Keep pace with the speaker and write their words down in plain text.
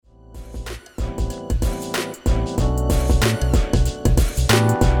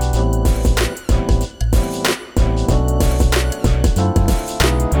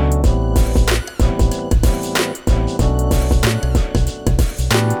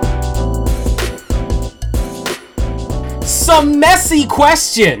The messy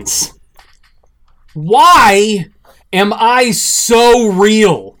questions. Why am I so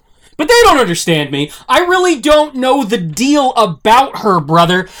real? But they don't understand me. I really don't know the deal about her,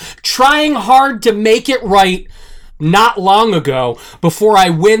 brother. Trying hard to make it right not long ago before I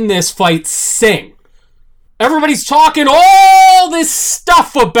win this fight. Sing. Everybody's talking all this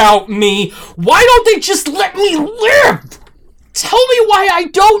stuff about me. Why don't they just let me live? Tell me why I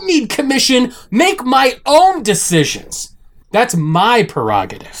don't need commission. Make my own decisions. That's my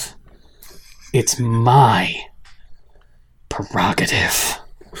prerogative. It's my prerogative.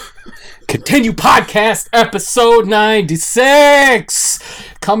 Continue podcast episode 96.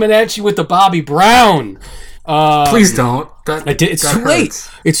 Coming at you with the Bobby Brown. Please don't. It's too late.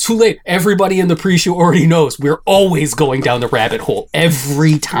 It's too late. Everybody in the pre-show already knows we're always going down the rabbit hole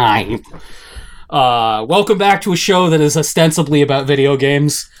every time. Welcome back to a show that is ostensibly about video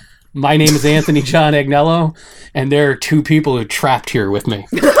games. My name is Anthony John Agnello, and there are two people who are trapped here with me.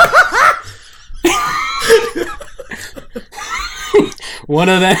 One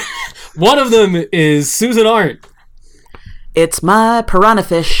of them is Susan Arndt. It's my piranha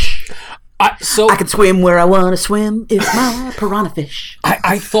fish. I can swim where I want to swim. It's my piranha fish.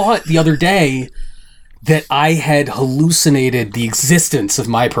 I thought the other day that I had hallucinated the existence of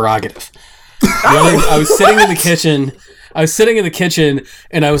my prerogative. I was sitting in the kitchen. And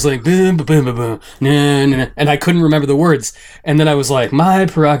I was like, boom, boom, boom, boom, nah, nah, and I couldn't remember the words. And then I was like, my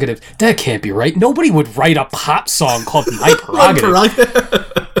prerogative. That can't be right. Nobody would write a pop song called My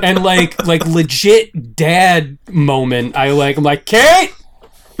Prerogative. And like legit dad moment. I'm like, Kate,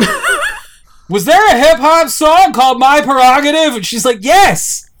 was there a hip hop song called My Prerogative? And she's like,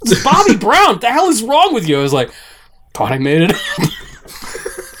 yes. It's Bobby Brown. What the hell is wrong with you? I was like, thought I made it up.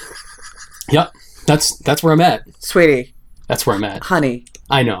 Yep, that's where I'm at, sweetie. That's where I'm at, honey.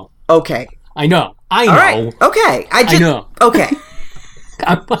 I know. Okay. I know. All right. Okay. I know. Okay.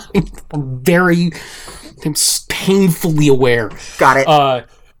 I'm painfully aware. Got it.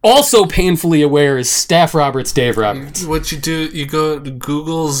 Also painfully aware is Staff Roberts, Dave Roberts. What you do, you go to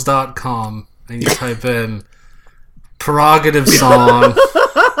googles.com and you type in prerogative song.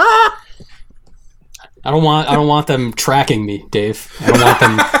 I don't want them tracking me, Dave.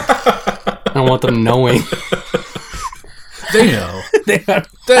 I don't want them knowing. They know.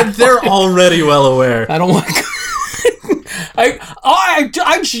 They're already well aware. I don't want.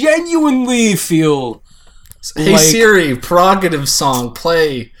 I genuinely feel. Hey like Siri, prerogative song,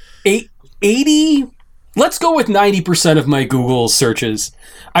 play. 80. Let's go with 90% of my Google searches.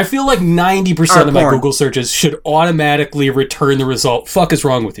 I feel like 90% of my Google searches should automatically return the result. Fuck is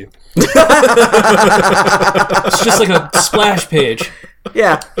wrong with you? It's just like a splash page.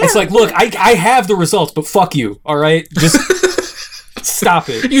 Yeah. It's like, look, I have the results, but fuck you, all right? Just stop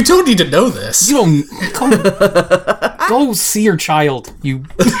it. You don't need to know this. You don't... Go see your child, you...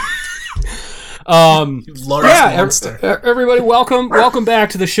 large monster. Everybody, welcome back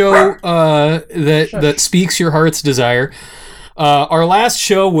to the show that speaks your heart's desire. Our last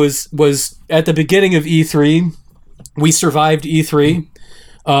show was at the beginning of E3. We survived E3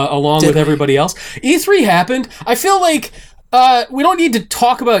 along with everybody else. E3 happened. I feel like we don't need to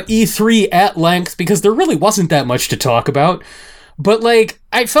talk about E3 at length because there really wasn't that much to talk about. But like,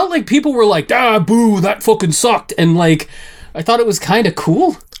 I felt like people were like, boo, that fucking sucked, and like, I thought it was kind of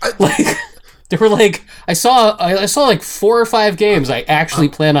cool. They were like, I saw like 4 or 5 games I actually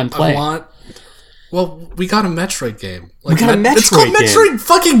plan on playing. We got a Metroid game. Like, we got a Metroid game. It's called Metroid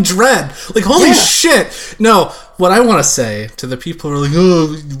fucking Dread. Like, holy shit. No, what I want to say to the people who are like,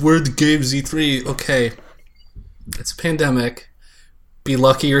 oh, where are the games E3? Okay, it's a pandemic. Be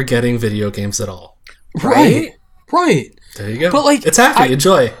lucky you're getting video games at all. Right. There you go. But like, it's happy.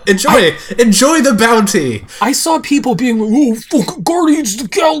 Enjoy the bounty. I saw people being like, "Oh, fucking Guardians of the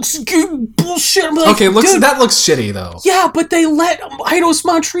Galaxy game bullshit." I'm like, okay, that looks shitty though. Yeah, but they let Eidos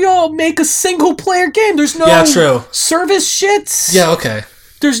Montreal make a single player game. There's no service shits. Yeah, okay.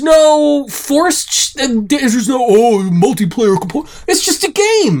 There's no forced. There's no multiplayer component. It's just a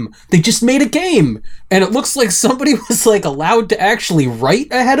game. They just made a game, and it looks like somebody was like allowed to actually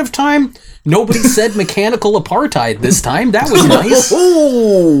write ahead of time. Nobody said mechanical apartheid this time. That was nice.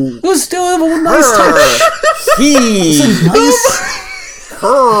 It was still a nice touch.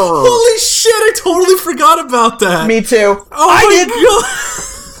 Holy shit! I totally forgot about that. Me too.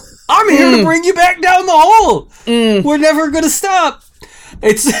 I'm here to bring you back down the hole. We're never gonna stop.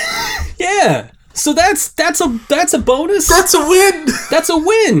 It's So that's a bonus. That's a win. That's a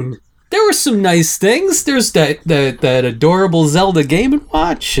win. There were some nice things. There's that adorable Zelda Game &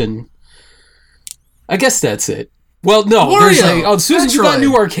 Watch, and I guess that's it. Well, no, Wario, there's Susan, you got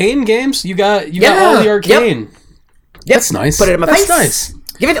new Arcane games. You got all the Arcane. Yep. That's nice. Put it in my face. That's nice.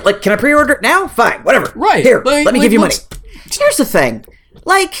 Give it, like, can I pre-order it now? Fine, whatever. Right. Here, let me give you money. Here's the thing.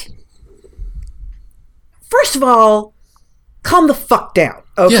 Like, first of all, calm the fuck down,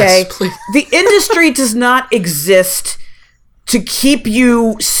 okay? Yes, please. The industry does not exist to keep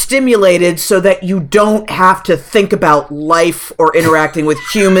you stimulated so that you don't have to think about life or interacting with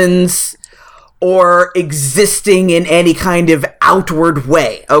humans or existing in any kind of outward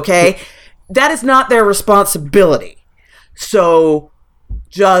way, okay? That is not their responsibility. So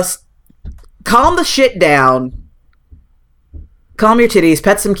just calm the shit down. Calm your titties,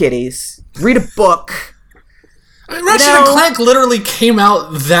 pet some kitties, read a book. Ratchet and Clank literally came out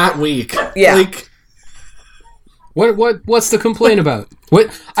that week. Yeah. Like, what's the complaint about?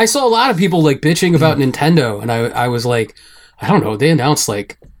 What I saw a lot of people like bitching about Nintendo, and I was like, I don't know. They announced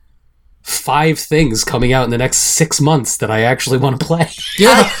like 5 things coming out in the next 6 months that I actually want to play.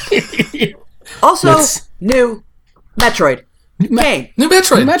 yeah. Also, new Metroid. Game. New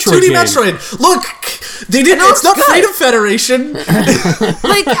Metroid. 2D game. Metroid. Look, they didn't. It's not good. Freedom Federation.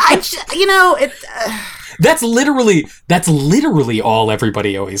 Like, That's literally all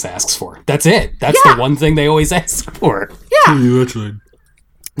everybody always asks for. That's it. That's the one thing they always ask for. Yeah. New Metroid.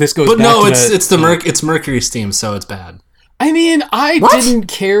 This goes. But back no, to it's Mercury's Steam, so it's bad. I mean, I didn't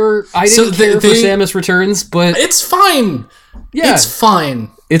care. I didn't care for Samus Returns, but it's fine. Yeah, it's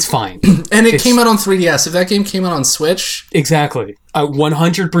fine. It's fine. And it came out on 3DS. If that game came out on Switch, exactly,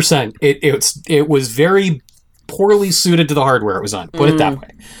 100%. It was very poorly suited to the hardware it was on. Put it that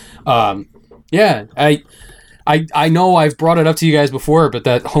way. Yeah, I know I've brought it up to you guys before, but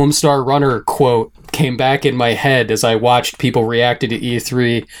that Homestar Runner quote came back in my head as I watched people reacted to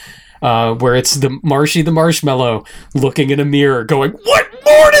E3, where it's the Marshy the Marshmallow looking in a mirror going, "What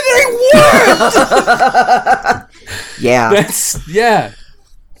more do they want?" Yeah.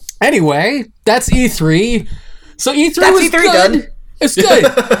 Anyway, that's E3. So E3 was E3 good. done. It's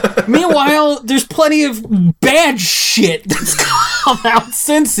good. Meanwhile, there's plenty of bad shit that's come out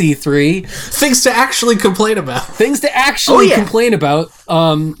since E3. things to actually complain about. Complain about.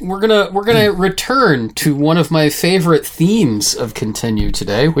 We're gonna return to one of my favorite themes of Continue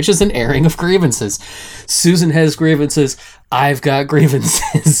today, which is an airing of grievances. Susan has grievances. I've got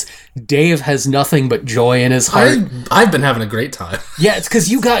grievances. Dave has nothing but joy in his heart. I've been having a great time. Yeah, it's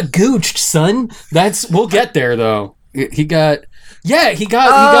because you got gooched, son. We'll get there though. He got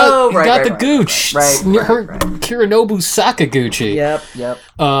the gooch. Right. Kirinobu Sakaguchi. Yep.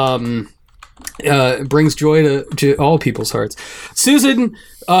 Brings joy to all people's hearts. Susan,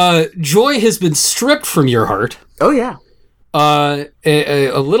 joy has been stripped from your heart. Oh, yeah. A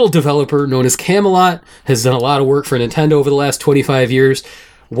little developer known as Camelot has done a lot of work for Nintendo over the last 25 years.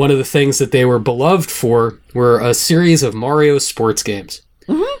 One of the things that they were beloved for were a series of Mario sports games.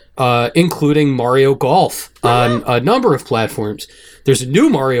 Including Mario Golf on a number of platforms. There's a new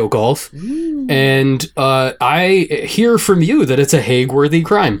Mario Golf, and I hear from you that it's a Hague-worthy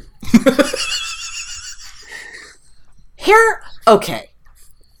crime. Okay.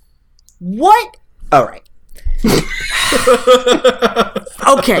 What? All right.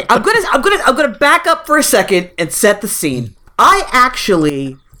 Okay, I'm gonna back up for a second and set the scene. I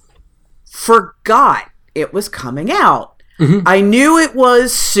actually forgot it was coming out. I knew it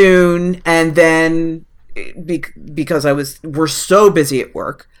was soon, and then because we're so busy at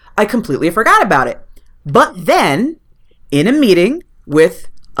work, I completely forgot about it. But then, in a meeting with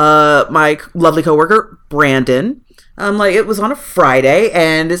my lovely coworker Brandon, it was on a Friday,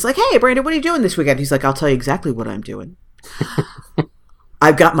 and it's like, "Hey, Brandon, what are you doing this weekend?" He's like, "I'll tell you exactly what I'm doing.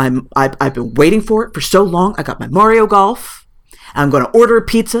 I've been waiting for it for so long. I got my Mario Golf. I'm going to order a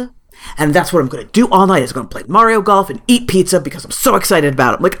pizza. And that's what I'm going to do all night is going to play Mario Golf and eat pizza because I'm so excited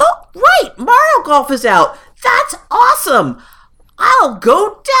about it." I'm like, "Oh, right, Mario Golf is out. That's awesome. I'll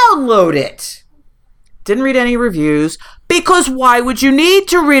go download it." Didn't read any reviews because why would you need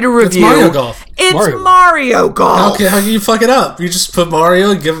to read a review? It's Mario Golf. It's Mario Golf. How can you fuck it up? You just put Mario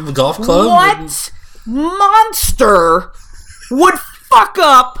and give him a golf club? What monster would fuck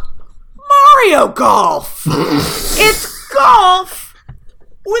up Mario Golf? It's golf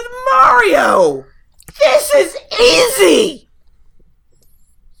with Mario. This is easy.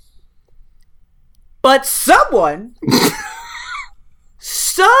 But some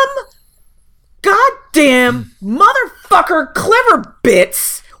goddamn motherfucker clever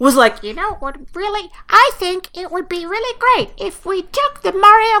bits was like, "You know what, really, I think it would be really great if we took the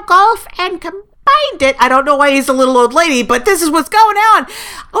Mario Golf and combined it." I don't know why he's a little old lady, but this is what's going on.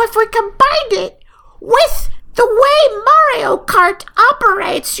 Oh, if we combined it with the way Mario Kart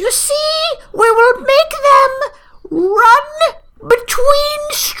operates, you see, we will make them run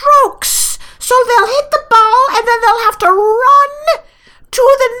between strokes. So they'll hit the ball, and then they'll have to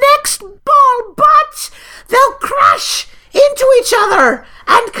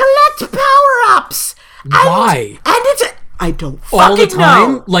I don't all the fucking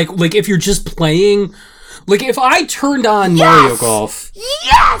time? know. Like if you're just playing, like if I turned on Mario Golf,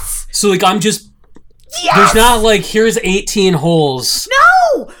 Yes! so like I'm just Yes! there's not like here's 18 holes.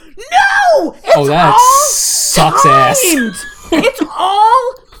 No! No! It's Oh, that all sucks ass. Timed. It's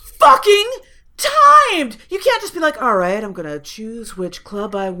all fucking timed. You can't just be like, all right, I'm gonna choose which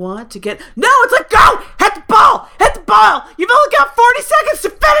club I want to get. No, it's like, go, hit the ball, hit the ball. You've only got 40 seconds to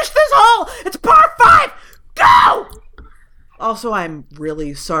finish this hole. It's par 5. Go. Also, I'm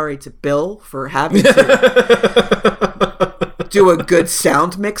really sorry to Bill for having to do a good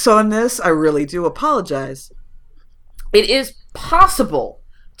sound mix on this. I really do apologize. It is possible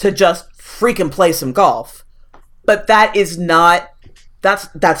to just freaking play some golf, but that is not.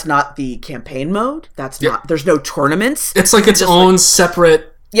 That's not the campaign mode. That's not. There's no tournaments. It's like its own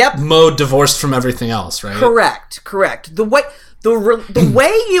separate Yep. mode, divorced from everything else, right? Correct. The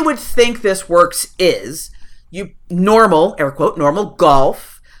way you would think this works is you normal air quote normal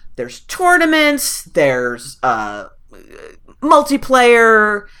golf. There's tournaments. There's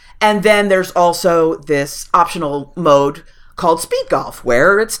multiplayer, and then there's also this optional mode called speed golf,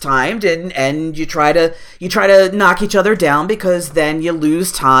 where it's timed and you try to knock each other down, because then you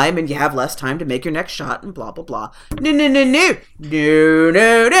lose time and you have less time to make your next shot and blah blah blah. No,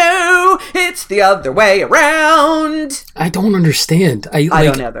 it's the other way around. I don't understand. I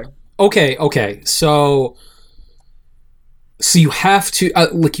don't either. Okay. So you have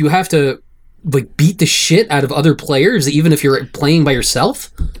to beat the shit out of other players, even if you're playing by yourself.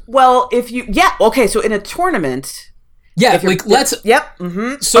 Well, so in a tournament. Yeah, like let's. Yep.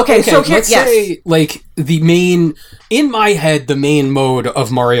 Mm-hmm. So let's say like in my head, the main mode of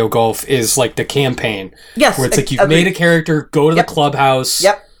Mario Golf is like the campaign. Yes, where it's like you've made a character, go to the clubhouse.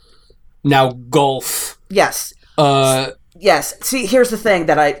 Yep. Now golf. Yes. Yes. See, here's the thing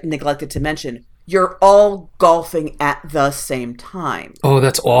that I neglected to mention. You're all golfing at the same time. Oh,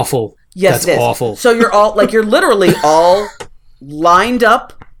 that's awful. Yes, that's it is. awful. So you're literally all lined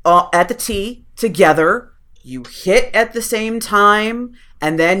up at the tee together. You hit at the same time,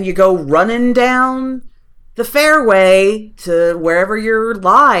 and then you go running down the fairway to wherever your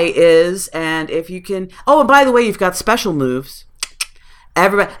lie is. And if you can, and by the way, you've got special moves.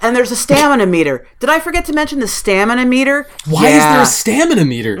 Everybody, and there's a stamina meter. Did I forget to mention the stamina meter? Why is there a stamina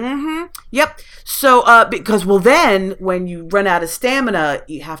meter? Mm-hmm. Yep. So, because then when you run out of stamina,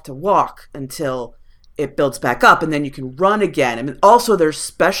 you have to walk until it builds back up, and then you can run again. I mean, also there's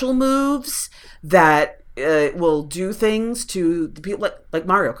special moves that will do things to the people like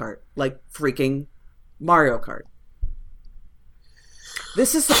Mario Kart, like freaking Mario Kart.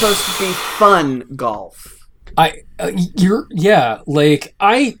 This is supposed to be fun golf. I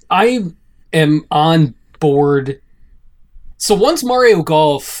am on board. So once Mario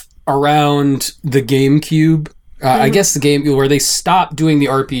Golf around the GameCube, I guess the game where they stopped doing the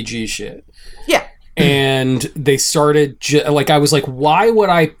RPG shit. Yeah. And they started I was like, why would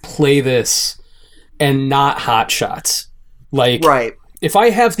I play this and not Hot Shots? Like, right. If I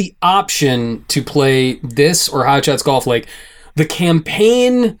have the option to play this or Hot Shots Golf, like the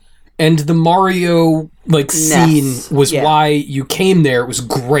campaign and the Mario scene was why you came there. It was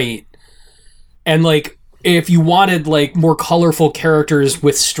great. And like if you wanted like more colorful characters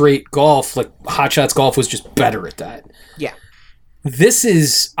with straight golf, like Hot Shots Golf was just better at that. Yeah. This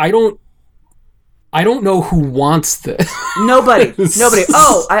is I don't know who wants this. Nobody.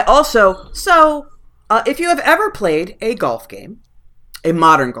 Oh, I also if you have ever played a golf game, a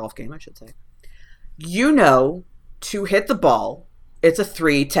modern golf game, I should say, you know to hit the ball, it's a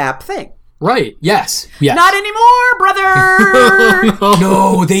 3-tap thing. Right. Yes. Not anymore, brother.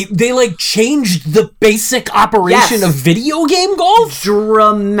 No, they like changed the basic operation of video game golf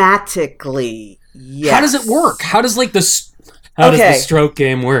dramatically. Yes. How does it work? How does the stroke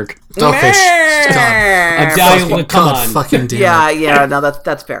game work? Okay, stop. I'm dying. Come on. Fucking damn. Yeah. No,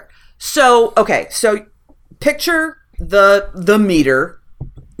 that's fair. So picture the meter,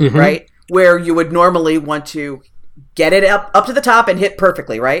 right? Where you would normally want to get it up to the top and hit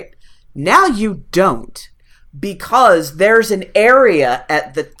perfectly, right? Now you don't, because there's an area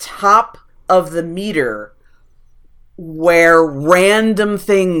at the top of the meter where random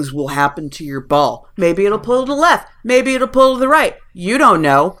things will happen to your ball. Maybe it'll pull to the left. Maybe it'll pull to the right. You don't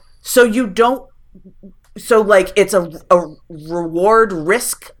know. So it's a reward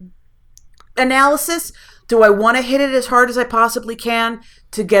risk analysis. Do I want to hit it as hard as I possibly can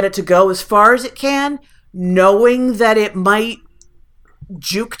to get it to go as far as it can, knowing that it might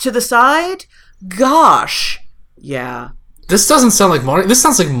juke to the side? Gosh. Yeah. This doesn't sound like Mario. This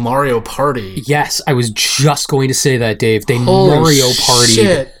sounds like Mario Party. Yes, I was just going to say that, Dave. They Holy Mario Party,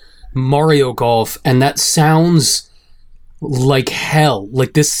 shit. Mario Golf, and that sounds like hell.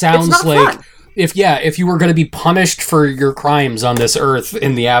 Like this sounds It's not like fun. if you were going to be punished for your crimes on this earth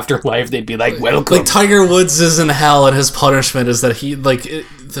in the afterlife, they'd be like, welcome. Like Tiger Woods is in hell, and his punishment is that he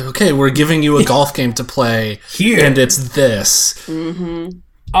okay, we're giving you a golf game to play Here. and it's this.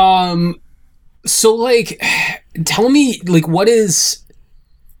 So like, tell me, like, what is?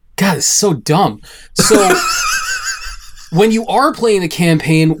 God, it's so dumb. So, when you are playing the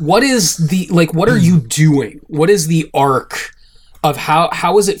campaign, what is the like? What are you doing? What is the arc of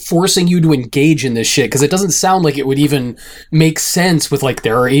how is it forcing you to engage in this shit? Because it doesn't sound like it would even make sense with like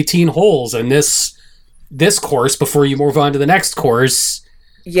there are 18 holes in this course before you move on to the next course.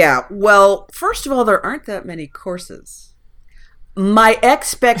 Yeah, well, first of all, there aren't that many courses. My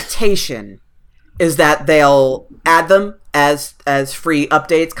expectation is that they'll add them as free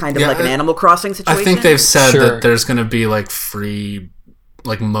updates, kind of Yeah, like an Animal Crossing situation. I think they've said Sure. that there's going to be like free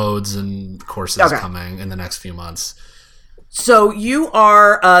like modes and courses Okay. coming in the next few months. So you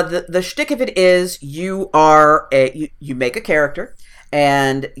are the shtick of it is you are you make a character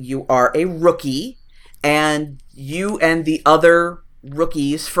and you are a rookie, and you and the other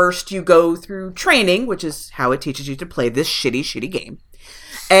rookies first you go through training, which is how it teaches you to play this shitty game,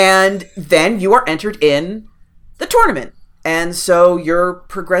 and then you are entered in the tournament. And so you're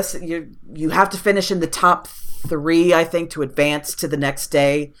progressing. You have to finish in the top 3, I think, to advance to the next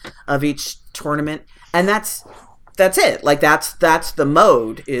day of each tournament, and that's it. Like that's the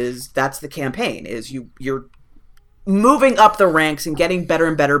mode. That's the campaign. Is you're moving up the ranks and getting better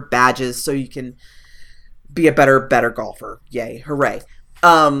and better badges so you can be a better golfer. Yay, hooray.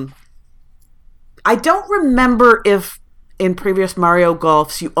 I don't remember if in previous Mario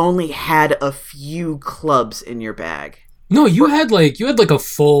Golfs you only had a few clubs in your bag. No, you had like a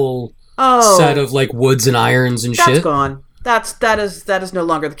full set of like woods and irons and That's shit. gone. That is no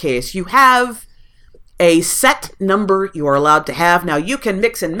longer the case. You have a set number you are allowed to have. Now you can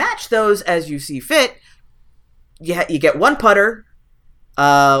mix and match those as you see fit. You get one putter.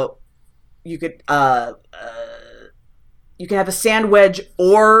 You can have a sand wedge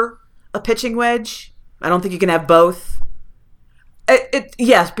or a pitching wedge. I don't think you can have both.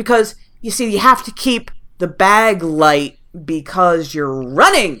 Yes, because you see, you have to keep the bag light because you're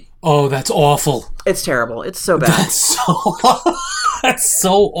running. Oh, that's awful. It's terrible. It's so bad. That's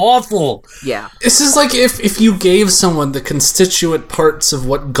so awful. Yeah. This is like if you gave someone the constituent parts of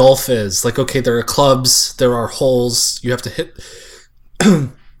what golf is. Like, okay, there are clubs, there are holes, you have to hit,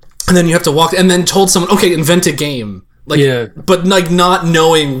 and then you have to walk, and then told someone, okay, invent a game. Like, Yeah. But like not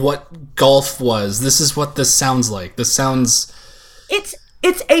knowing what golf was. This is what this sounds like. This sounds... It's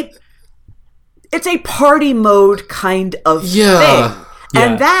a party mode kind of Yeah. thing. Yeah.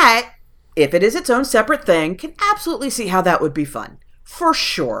 And that, if it is its own separate thing, can absolutely see how that would be fun. For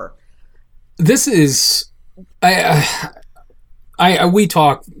sure. This is, we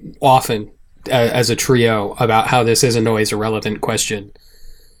talk often as a trio about how this isn't always a relevant question.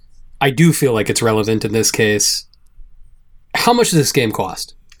 I do feel like it's relevant in this case. How much does this game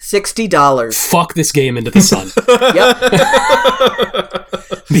cost? $60. Fuck this game into the sun. Yep.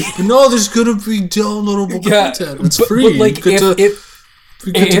 No, there's gonna be downloadable Yeah, content. It's but free. like, you get to if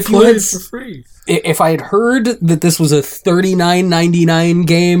you play had it for free. If I had heard that this was a $39.99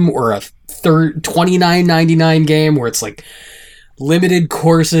 game or a $29.99 game where it's like limited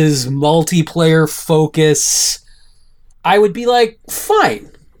courses, multiplayer focus, I would be like,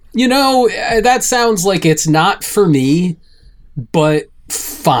 fine. You know, that sounds like it's not for me, but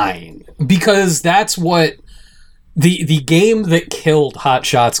fine. Because that's what the game that killed Hot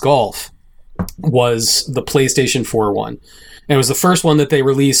Shots Golf was the PlayStation 4 one. And it was the first one that they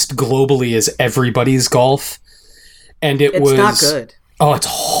released globally as Everybody's Golf. And it's not good. Oh, it's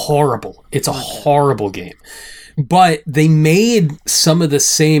horrible. It's a horrible game. But they made some of the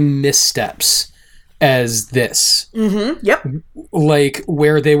same missteps as this. Mm-hmm. Yep. Like,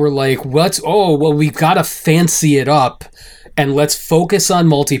 where they were like, we've got to fancy it up and let's focus on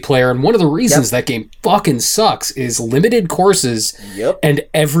multiplayer. And one of the reasons that game fucking sucks is limited courses Yep. and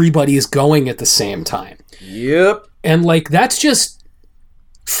everybody's going at the same time. Yep. And like, that's just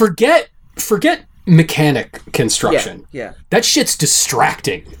forget mechanic construction. Yeah. That shit's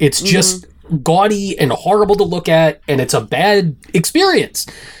distracting. It's just gaudy and horrible to look at, and it's a bad experience.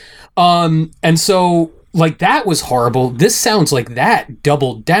 And so like that was horrible. This sounds like that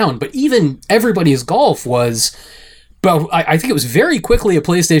doubled down, but even Everybody's Golf was, but I think it was very quickly a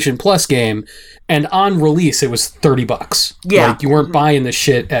PlayStation Plus game, and on release it was $30. Yeah. Like you weren't buying the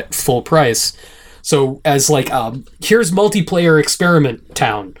shit at full price. So as like, here's multiplayer experiment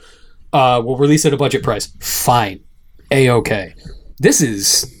town. We'll release at a budget price. Fine. A-okay. This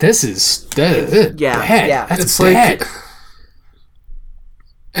is bad. Yeah. That's It's bad. like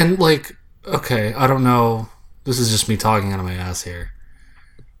And, like, okay, I don't know. This is just me talking out of my ass here.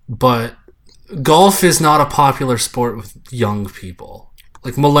 But golf is not a popular sport with young people.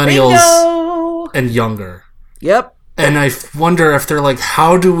 Like, millennials and younger. Yep. And I wonder if they're like,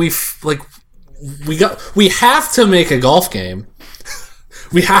 how do we, we have to make a golf game.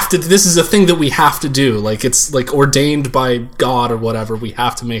 We have to, this is a thing that we have to do. Like, it's, like, ordained by God or whatever. We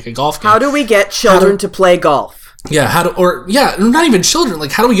have to make a golf game. How do we get children to play golf? Yeah, not even children.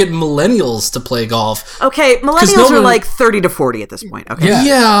 Like, how do we get millennials to play golf? Okay, millennials are like 30 to 40 at this point. Okay.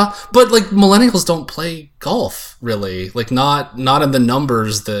 Yeah, but, like, millennials don't play golf, really. Like, not in the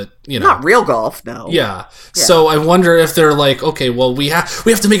numbers that, you know. Not real golf, no. Yeah. So I wonder if they're like, okay, well, we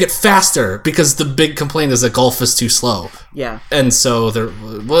have to make it faster because the big complaint is that golf is too slow. Yeah. And so they're,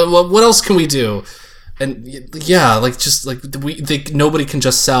 what else can we do? And yeah, like, just like nobody can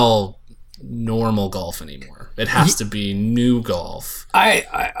just sell normal golf anymore. It has to be new golf.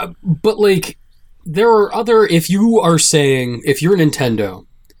 But like, there are other. If you're Nintendo,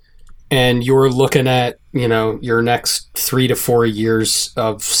 and you're looking at, you know, your next 3 to 4 years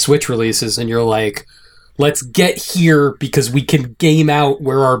of Switch releases, and you're like, let's get here because we can game out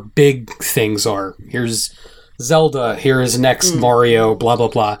where our big things are. Here's Zelda. Here's next Mario. Blah blah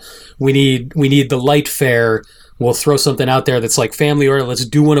blah. We need the light fare. We'll throw something out there that's like family or let's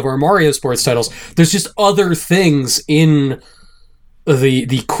do one of our Mario sports titles. There's just other things in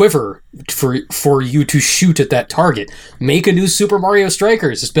the quiver for you to shoot at that target. Make a new Super Mario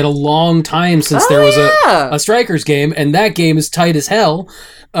Strikers. It's been a long time since there was a Strikers game, and that game is tight as hell.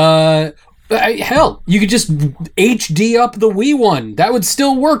 Hell, you could just HD up the Wii one. That would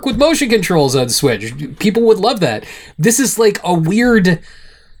still work with motion controls on Switch. People would love that. This is like a weird...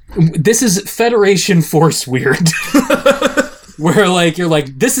 This is Federation Force weird. Where, like, you're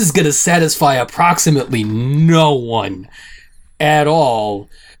like, this is going to satisfy approximately no one at all.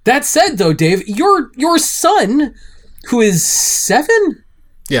 That said, though, Dave, your son, who is 7?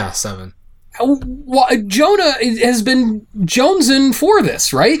 Yeah, 7. Jonah has been jonesing for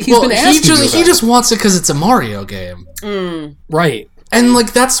this, right? He's been asking he just wants it because it's a Mario game. Right. And,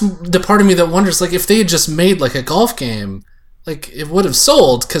 like, that's the part of me that wonders, like, if they had just made, like, a golf game... Like, it would have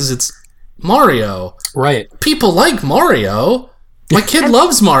sold because it's Mario. Right. People like Mario. My kid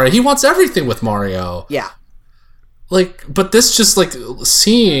loves Mario. He wants everything with Mario. Yeah. Like, but this just, like,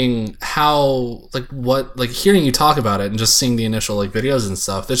 seeing how, like, what, like, hearing you talk about it and just seeing the initial, like, videos and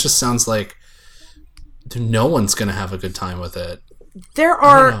stuff, this just sounds like no one's going to have a good time with it. There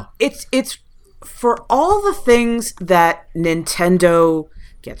are, it's, for all the things that Nintendo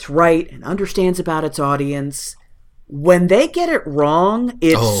gets right and understands about its audience... When they get it wrong,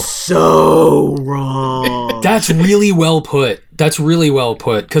 it's so wrong. That's really well put.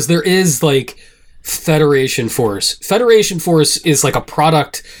 Because there is, like, Federation Force. Federation Force is, like, a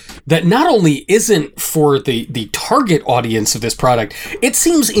product that not only isn't for the target audience of this product, it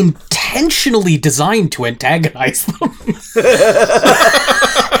seems intentionally designed to antagonize them.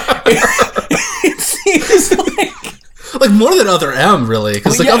 It seems like... Like, more than Other M, really.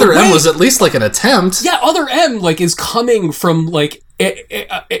 Because, like, Other M was at least, like, an attempt. Yeah, Other M, like, is coming from, like...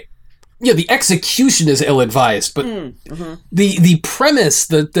 the execution is ill-advised, but the premise,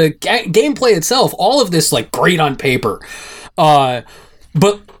 the gameplay itself, all of this, like, great on paper. But,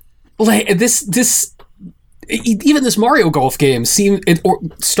 like, this... Even this Mario Golf game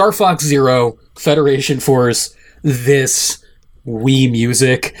Star Fox Zero, Federation Force, this... Wii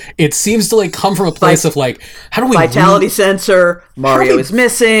music. It seems to like come from a place of like, how do we vitality sensor? Mario is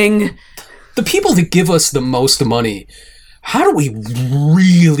missing. The people that give us the most money, how do we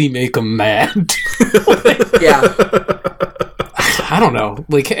really make them mad? Yeah, I don't know.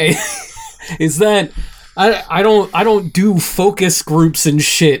 Like, is that I don't do focus groups and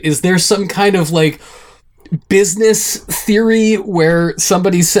shit. Is there some kind of like business theory where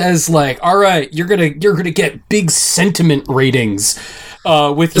somebody says like, all right, you're gonna get big sentiment ratings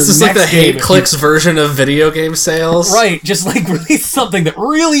with this your is next like the game hate clicks version of video game sales, right? Just like release something that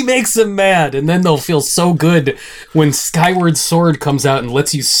really makes them mad, and then they'll feel so good when Skyward Sword comes out and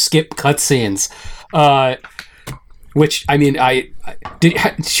lets you skip cutscenes. Which I mean,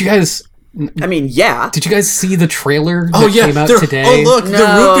 did you guys? I mean, yeah. Did you guys see the trailer that came out today? Oh, look,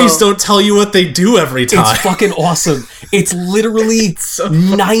 the rupees don't tell you what they do every time. It's fucking awesome. It's literally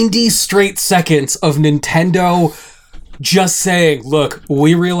 90 straight seconds of Nintendo just saying, look,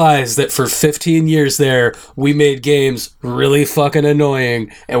 we realized that for 15 years there, we made games really fucking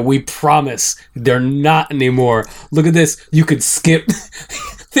annoying, and we promise they're not anymore. Look at this. You could skip.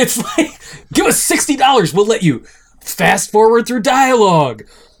 It's like, give us $60. We'll let you fast forward through dialogue.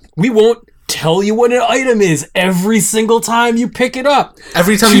 We won't tell you what an item is every single time you pick it up.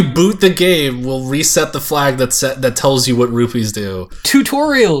 Every time you boot the game, we'll reset the flag that tells you what rupees do.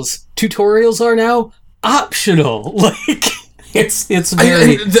 Tutorials are now optional. Like, it's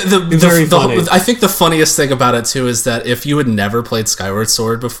very, very funny. I think the funniest thing about it, too, is that if you had never played Skyward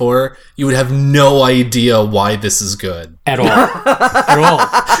Sword before, you would have no idea why this is good. At all.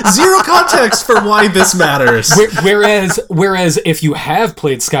 Zero context for why this matters. Whereas if you have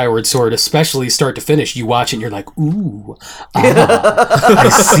played Skyward Sword, especially start to finish, you watch it and you're like, ooh, I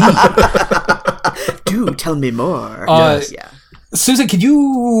see. Do tell me more. Yes. Yeah. Susan, could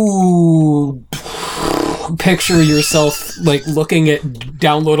you picture yourself like looking at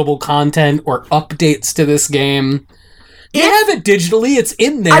downloadable content or updates to this game? You have it digitally; it's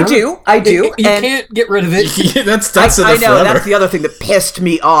in there. I do. You can't get rid of it. Yeah, that's I know, that's the other thing that pissed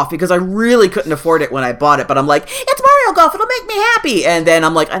me off, because I really couldn't afford it when I bought it, but I'm like, it's Mario Golf, it'll make me happy. And then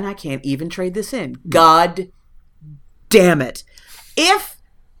I'm like, and I can't even trade this in. God damn it. If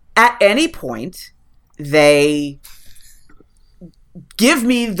at any point they give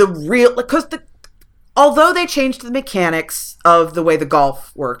me the real, because although they changed the mechanics of the way the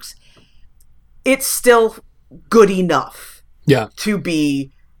golf works, it's still good enough to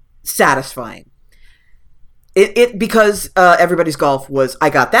be satisfying. It because Everybody's Golf was, I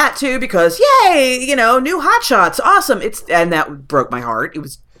got that too, because yay, new hot shots, awesome. And that broke my heart. It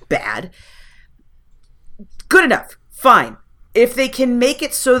was bad. Good enough, fine. If they can make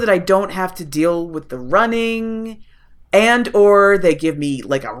it so that I don't have to deal with the running, and or they give me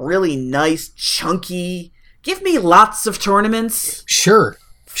like a really nice chunky, give me lots of tournaments. Sure.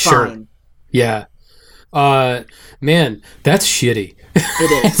 Yeah. Man, that's shitty.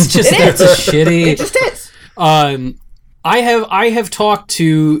 It is. It's just that's shitty. It just is. I have talked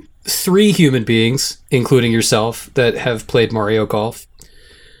to 3 human beings, including yourself, that have played Mario Golf.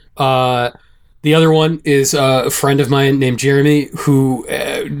 The other one is a friend of mine named Jeremy, who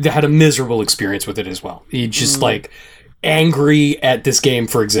had a miserable experience with it as well. He just like angry at this game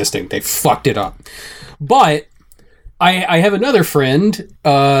for existing. They fucked it up. But I have another friend,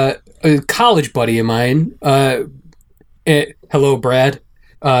 a college buddy of mine. Hello, Brad.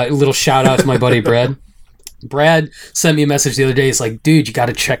 A little shout out to my buddy Brad. Brad sent me a message the other day. He's like, dude, you got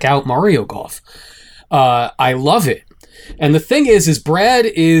to check out Mario Golf. I love it. And the thing is Brad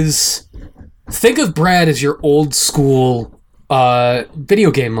is... Think of Brad as your old school video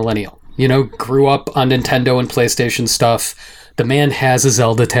game millennial. Grew up on Nintendo and PlayStation stuff. The man has a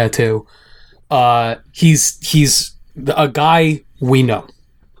Zelda tattoo. He's a guy we know.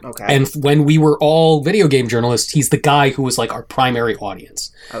 Okay. And when we were all video game journalists, he's the guy who was like our primary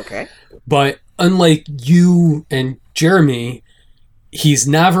audience. Okay. But unlike you and Jeremy, he's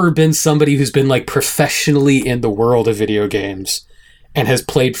never been somebody who's been like professionally in the world of video games and has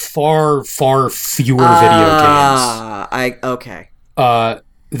played far, far fewer video games. Okay.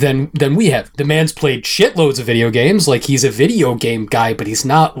 Than we have. The man's played shitloads of video games. Like, he's a video game guy, but he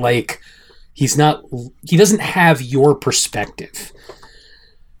doesn't have your perspective.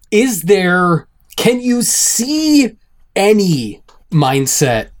 Can you see any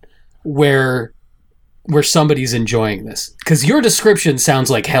mindset where somebody's enjoying this? Because your description sounds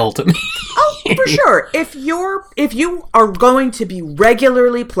like hell to me. Oh, for sure. If you are going to be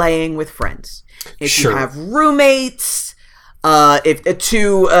regularly playing with friends, if you have roommates,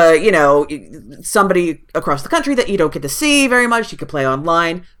 somebody across the country that you don't get to see very much, you could play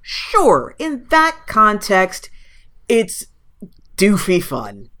online. Sure, in that context, it's doofy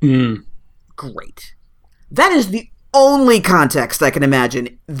fun. Great. That is the only context I can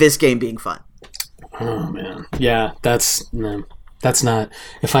imagine this game being fun. Oh man, yeah, that's not.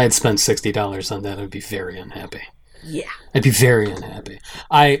 If I had spent $60 on that, I'd be very unhappy. Yeah, I'd be very unhappy.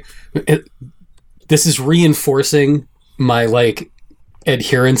 This is reinforcing my like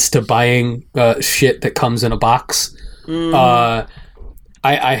adherence to buying shit that comes in a box. I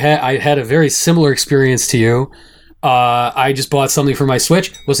had a very similar experience to you. I just bought something for my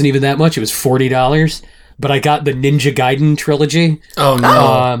Switch. It wasn't even that much. It was $40, but I got the Ninja Gaiden trilogy. Oh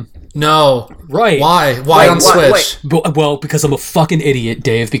no. No. Right. Why? Why on Switch? Well, because I'm a fucking idiot,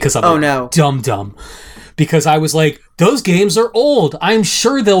 Dave, because I'm dumb. Because I was like, those games are old. I'm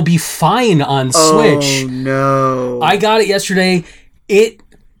sure they'll be fine on Switch. Oh, no. I got it yesterday. This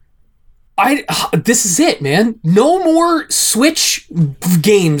is it, man. No more Switch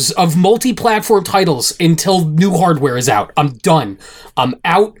games of multi-platform titles until new hardware is out. I'm done. I'm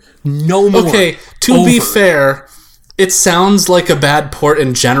out. No more. Okay, to be fair, it sounds like a bad port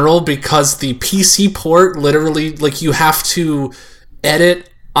in general because the PC port literally, like, you have to edit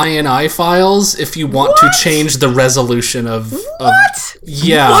INI files if you want to change the resolution of What?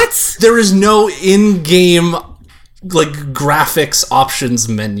 yeah. What? There is no in-game like graphics options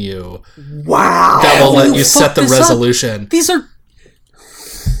menu Wow. that will let you fuck set the this up. resolution. These are.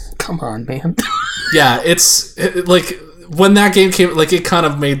 Come on, man. Yeah, like when that game came, like it kind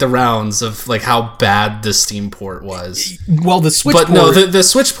of made the rounds of like how bad the Steam port was. Well, the Switch But port. no, the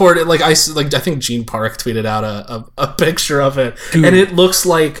Switch port, I think Gene Park tweeted out a picture of it, Dude. and it looks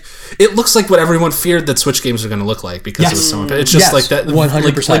like what everyone feared that Switch games are going to look like because it was so. It's just Yes, like that,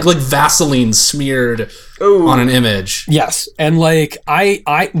 100%. like Vaseline smeared on an image. Yes, and like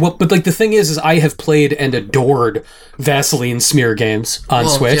but like the thing is I have played and adored Vaseline smear games on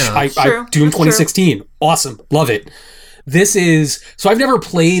Switch. yeah. I True, Doom that's true. 2016, awesome, love it. This is so I've never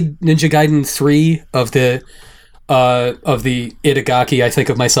played Ninja Gaiden 3 of the Itagaki. I think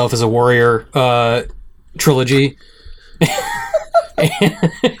of myself as a warrior trilogy. He's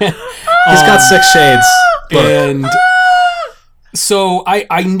got 6 shades. Look. And so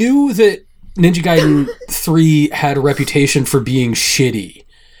I knew that Ninja Gaiden 3 had a reputation for being shitty.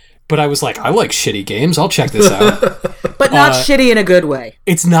 But I was like, I like shitty games. I'll check this out. But not shitty in a good way.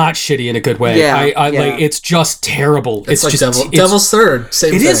 It's not shitty in a good way. Yeah, I yeah. like it's just terrible. It's like just Devil's Third.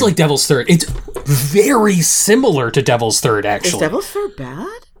 Same It thing. is like Devil's Third. It's very similar to Devil's Third, Is actually. Devil's Third bad?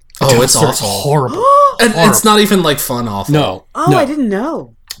 Oh, it's Third's awful. horrible. And it's not even like fun awful. No. Oh, no. I didn't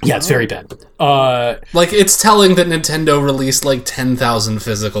know. Yeah, it's very bad. Like, it's telling that Nintendo released like 10,000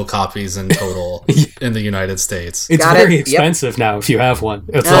 physical copies in total in the United States. It's Got very it. Yep. expensive now if you have one.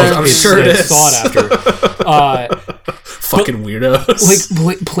 It's I'm sure it it's is. sought after. Fucking weirdos.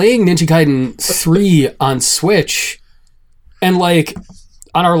 Like playing Ninja Gaiden 3 on Switch, and like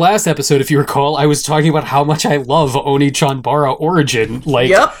on our last episode, if you recall, I was talking about how much I love Oni-Chanbara Origin, like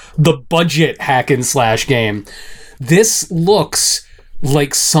Yep. the budget hack and slash game. This looks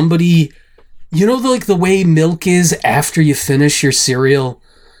like somebody, you know, like the way milk is after you finish your cereal,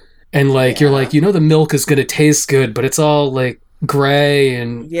 and like you're like, you know, the milk is gonna taste good, but it's all like gray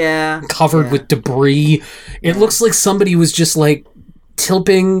and Yeah. covered with debris. It looks like somebody was just like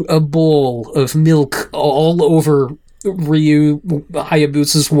tilting a bowl of milk all over Ryu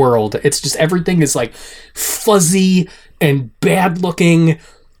Hayabusa's world. It's just everything is like fuzzy and bad looking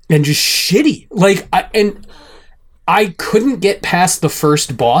and just shitty. Like I couldn't get past the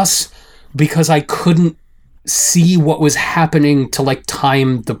first boss because I couldn't see what was happening to like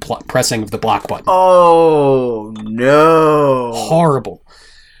time the pressing of the block button. Oh, no. Horrible.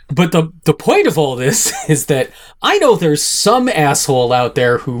 But the point of all this is that I know there's some asshole out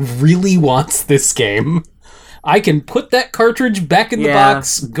there who really wants this game. I can put that cartridge back in the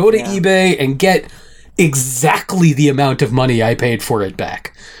box, go to eBay, and get exactly the amount of money I paid for it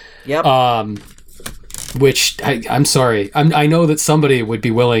back. Yep. Which I'm sorry, I know that somebody would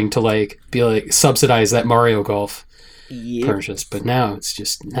be willing to like subsidize that Mario Golf purchase, but now it's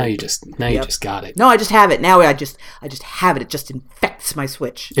just you just got it. No, I just have it. Now I just have it. It just infects my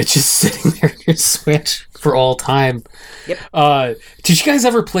Switch. It's just sitting there in your Switch for all time. Yep. Did you guys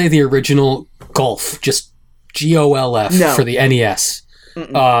ever play the original Golf? Just GOLF No. for the NES.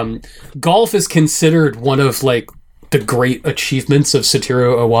 Golf is considered one of like the great achievements of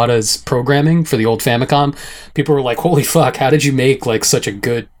Satoru Iwata's programming for the old Famicom. People were like, holy fuck, how did you make like such a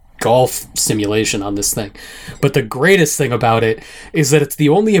good golf simulation on this thing? But the greatest thing about it is that it's the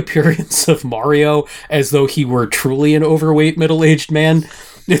only appearance of Mario as though he were truly an overweight middle-aged man.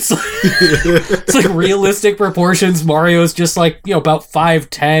 It's like realistic proportions. Mario's just like, you know, about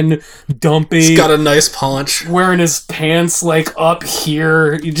 5'10", dumpy. He's got a nice paunch. Wearing his pants like up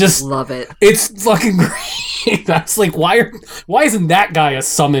here. You just Love it. It's fucking great. That's like, why isn't that guy a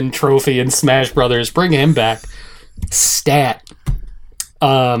summon trophy in Smash Brothers? Bring him back. Stat.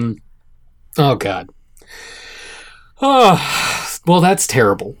 Oh god. Oh, well, that's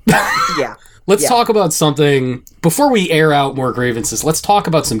terrible. Yeah. Let's talk about something before we air out more grievances. Let's talk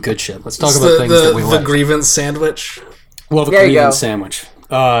about some good shit. Let's talk about things that we the like. grievance sandwich. Well, the There you grievance go. sandwich.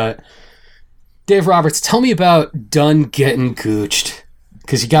 Dave Roberts, tell me about Done Getting Gooched.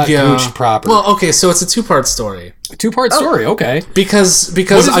 Because you got gooched proper. Well, okay, so it's a 2-part story. Two-part story, okay. Because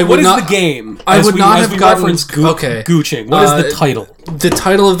What would is not the game? I would not have gotten reference gooching. What is the title? The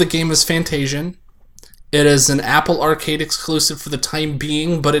title of the game is Fantasian. It is an Apple Arcade exclusive for the time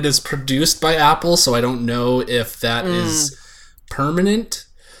being, but it is produced by Apple, so I don't know if that is permanent.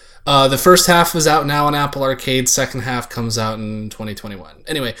 The first half is out now on Apple Arcade, second half comes out in 2021.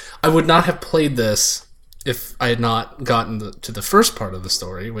 Anyway, I would not have played this if I had not gotten to the first part of the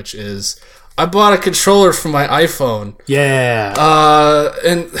story, which is I bought a controller for my iPhone. Yeah.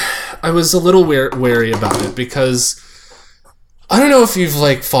 And I was a little wary about it because I don't know if you've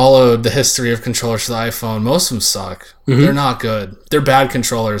like followed the history of controllers for the iPhone. Most of them suck. They're not good. They're bad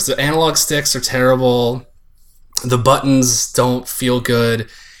controllers. The analog sticks are terrible. The buttons don't feel good.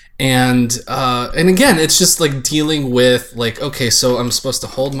 And again, it's just like dealing with like, okay, so I'm supposed to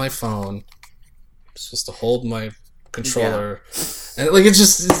hold my phone. I'm supposed to hold my controller. And like it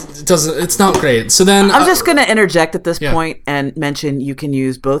doesn't, it's not great. So then I'm just going to interject at this point and mention you can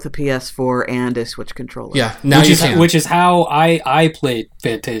use both a PS4 and a Switch controller. Yeah, now you can. Which is how I played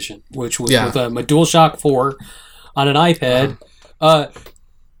Fantasia, which was with my DualShock 4 on an iPad.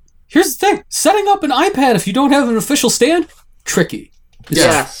 Here's the thing. Setting up an iPad if you don't have an official stand, tricky.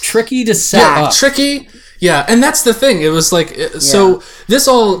 It's tricky to set up. Tricky. Yeah, and that's the thing. It was like, so this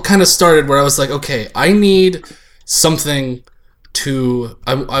all kind of started where I was like, okay, I need something to,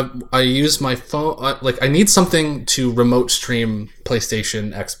 I use my phone, I need something to remote stream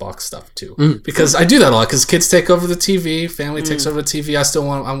PlayStation, Xbox stuff too. Because I do that a lot, because kids take over the TV, family takes over the TV,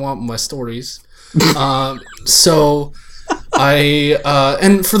 I want my stories. So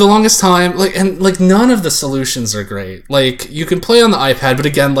and for the longest time, none of the solutions are great. Like, you can play on the iPad, but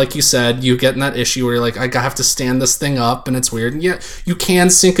again, like you said, you get in that issue where you're like, I have to stand this thing up, and it's weird. And yeah, you can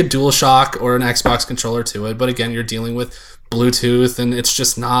sync a DualShock or an Xbox controller to it, but again, you're dealing with Bluetooth, and it's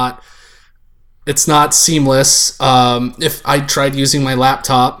just not, it's not seamless. If I tried using my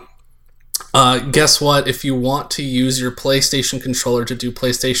laptop, guess what? If you want to use your PlayStation controller to do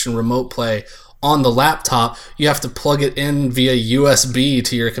PlayStation Remote Play on the laptop, you have to plug it in via USB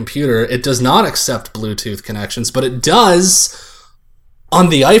to your computer. It does not accept Bluetooth connections, but it does on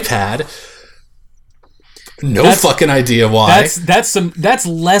the iPad. That's fucking idea why. That's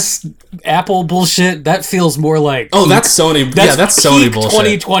less Apple bullshit. That feels more like that's Sony. That's Sony bullshit.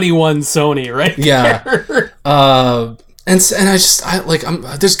 2021 Sony, right? Yeah.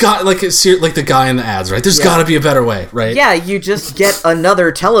 There's got like the guy in the ads, right? There's got to be a better way, right? Yeah, you just get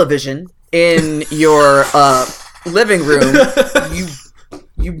another television in your living room.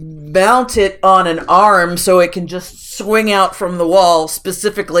 You mount it on an arm so it can just swing out from the wall,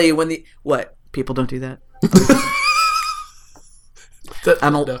 specifically when people don't do that.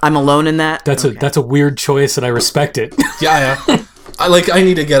 I'm alone in that. That's a weird choice, and I respect it. Yeah. I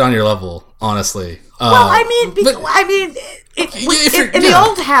need to get on your level, honestly. In the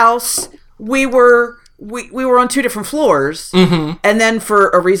old house, we were on two different floors, and then for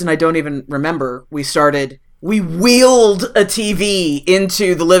a reason I don't even remember, we wheeled a TV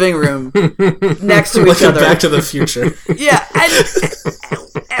into the living room next to each other. Back to the Future. Yeah,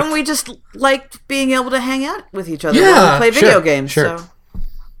 and we just liked being able to hang out with each other while we play video games. Sure. So,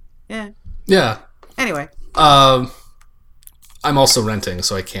 yeah. Yeah. Anyway. I'm also renting,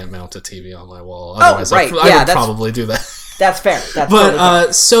 so I can't mount a TV on my wall. Otherwise, I would probably do that. That's fair.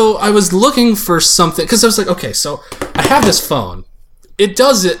 So I was looking for something, because I was like, okay, so I have this phone. It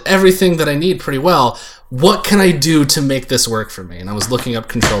does everything that I need pretty well. What can I do to make this work for me? And I was looking up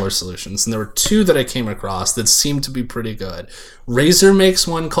controller solutions, and there were two that I came across that seemed to be pretty good. Razer makes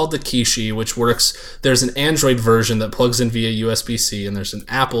one called the Kishi, which works. There's an Android version that plugs in via USB-C, and there's an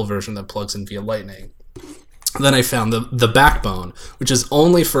Apple version that plugs in via Lightning. Then I found the Backbone, which is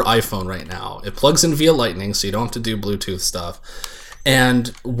only for iPhone right now. It plugs in via Lightning, so you don't have to do Bluetooth stuff. And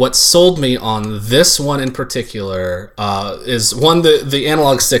what sold me on this one in particular is one, the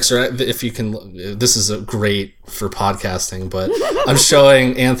analog sticks are, if you can, this is great for podcasting, but I'm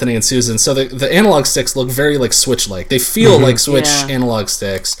showing Anthony and Susan. So the analog sticks look very like Switch-like. They feel like Switch analog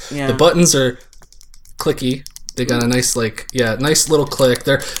sticks. Yeah. The buttons are clicky. They got a nice nice little click.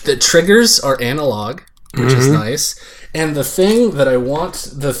 The triggers are analog, which is nice. And the thing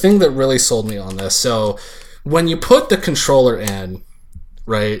that really sold me on this, so when you put the controller in,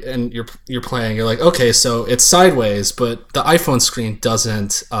 right, and you're playing, you're like, okay, so it's sideways, but the iPhone screen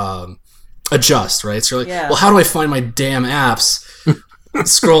doesn't adjust, right? So you're like, well, how do I find my damn apps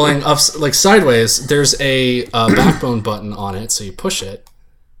scrolling up like sideways? There's a Backbone button on it, so you push it,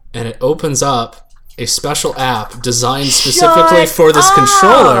 and it opens up a special app designed specifically for this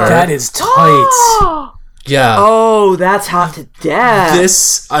controller. That is tight. Yeah. Oh, that's hot to death.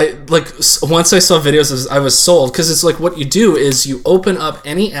 Once I saw videos, I was sold, because it's like what you do is you open up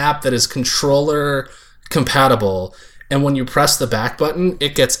any app that is controller compatible, and when you press the back button,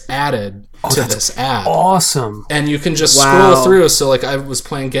 it gets added to this app. Awesome. And you can just scroll through. So like I was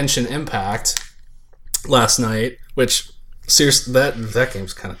playing Genshin Impact last night, which seriously, that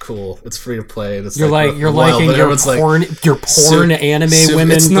game's kind of cool. It's free to play. It's you're liking your porn anime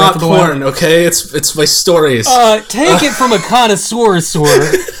women. It's not porn, okay? It's my stories. Take it from a connoisseur,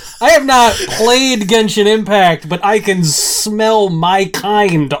 I have not played Genshin Impact, but I can smell my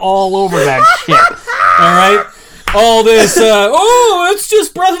kind all over that shit. All right. all this, it's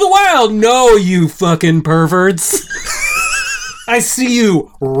just Breath of the Wild. No, you fucking perverts. I see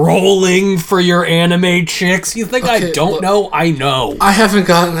you rolling for your anime chicks. You think I don't know? I know. I haven't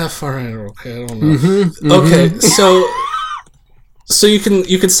gotten that far in. Okay, I don't know. Okay, so you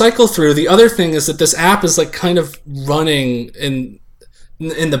can cycle through. The other thing is that this app is like kind of running in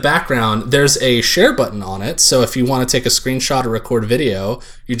the background. There's a share button on it, so if you want to take a screenshot or record video,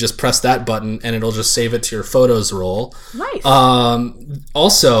 you just press that button and it'll just save it to your photos roll. Nice.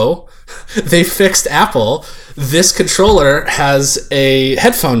 Also, they fixed Apple. This controller has a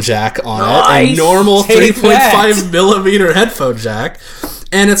headphone jack on it, a normal 3.5 millimeter headphone jack,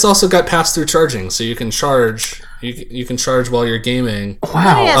 and it's also got pass-through charging, so you can charge. You can charge while you're gaming. Wow.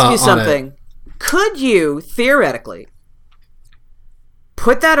 Let me ask you something. Could you theoretically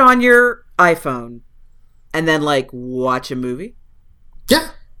put that on your iPhone and then like watch a movie? Yeah.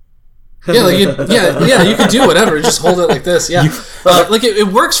 Yeah, you can do whatever. You just hold it like this. Yeah, like it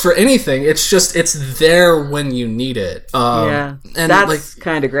works for anything. It's just it's there when you need it. And that's like,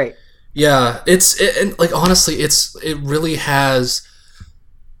 kind of great. Yeah, and like honestly, it really has.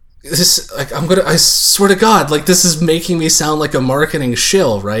 This like I swear to God, like this is making me sound like a marketing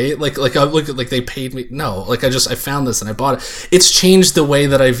shill, right? Like I look at like they paid me. No, like I found this and I bought it. It's changed the way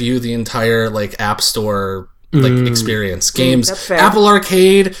that I view the entire like App Store like experience, games, Apple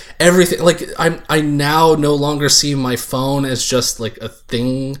Arcade, everything. Like I now no longer see my phone as just like a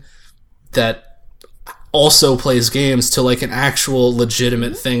thing that also plays games to like an actual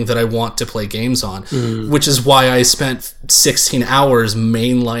legitimate thing that I want to play games on, which is why I spent 16 hours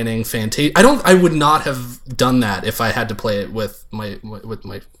mainlining Fantasia. I would not have done that if I had to play it with my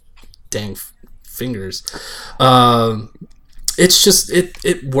dang fingers. It's just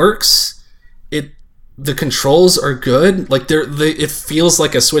it works. The controls are good. Like it feels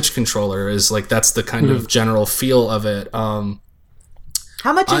like a Switch controller is like that's the kind of general feel of it. How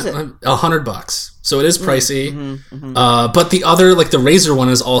much is it? $100. So it is pricey. But the other, like the Razer one,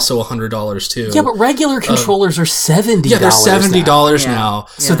 is also $100 too. Yeah, but regular controllers are $70. Yeah, they're $70 now.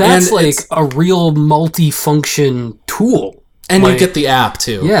 So that's and like a real multi-function tool. And like, you get the app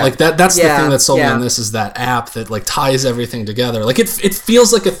too. Yeah. Like that's the thing that sold me on this is that app that like ties everything together. Like it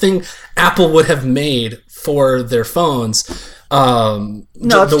feels like a thing Apple would have made for their phones. No,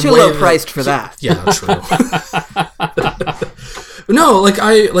 it's too low priced for that. Yeah, true. No,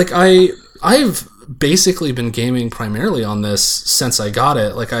 I've basically been gaming primarily on this since I got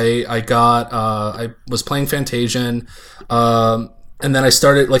it. Like I was playing Fantasian, and then I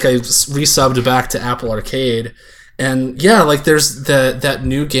started I resubbed back to Apple Arcade. And yeah, like there's that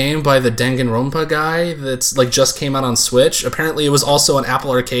new game by the Danganronpa guy that's like just came out on Switch. Apparently it was also on Apple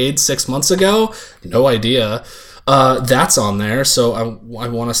Arcade 6 months ago. No idea. That's on there, so I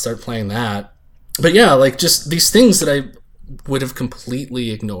want to start playing that. But yeah, like just these things that I would have completely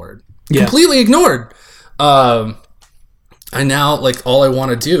ignored. Yeah. Completely ignored. I now like all I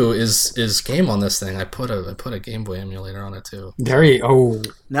want to do is game on this thing. I put a Game Boy emulator on it too.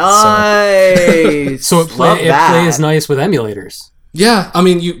 Nice. So it plays nice with emulators. Yeah, I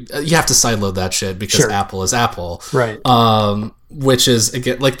mean you have to sideload that shit because Apple is Apple, right? Which is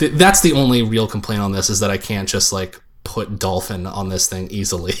again like that's the only real complaint on this is that I can't just like put Dolphin on this thing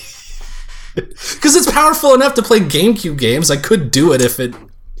easily because it's powerful enough to play GameCube games. I could do it if it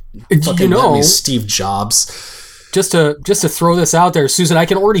fucking let me Steve Jobs. Just to throw this out there, Susan, I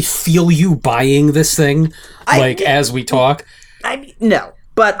can already feel you buying this thing, as we talk. No,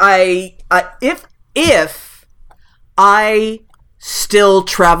 but if I still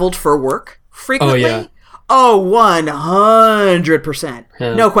traveled for work frequently, 100%,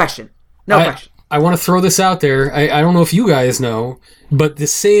 no question, question. I want to throw this out there. I don't know if you guys know, but the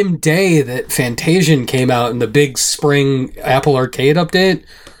same day that Fantasian came out in the big spring Apple Arcade update,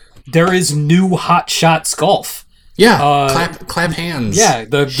 there is new Hot Shots Golf. Yeah, clap hands. Yeah,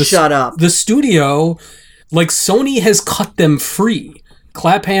 shut up. The studio, like Sony has cut them free.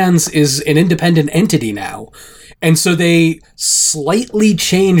 Clap Hands is an independent entity now, and so they slightly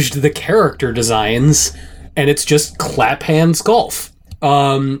changed the character designs, and it's just Clap Hands Golf.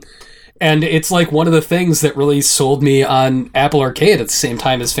 And it's like one of the things that really sold me on Apple Arcade at the same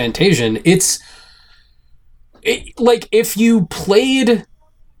time as Fantasian. Like if you played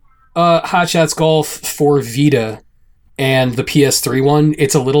Hot Shots Golf for Vita and the PS3 one,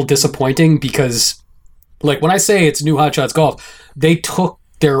 it's a little disappointing because, like, when I say it's new Hot Shots Golf, they took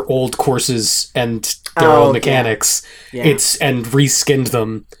their old courses and their old mechanics and reskinned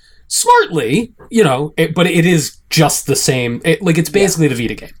them smartly, but it is just the same. It's basically the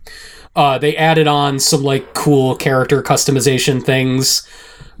Vita game. They added on some, like, cool character customization things,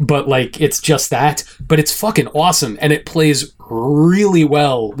 but like it's just that. But it's fucking awesome, and it plays really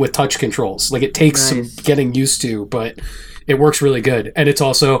well with touch controls. Like it takes some getting used to, but it works really good. And it's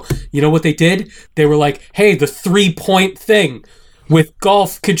also, you know what they did? They were like, hey, the 3-point thing with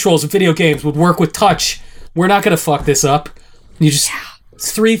golf controls and video games would work with touch. We're not gonna fuck this up. You just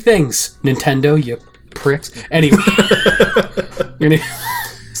it's 3 things. Nintendo, you pricks. Anyway,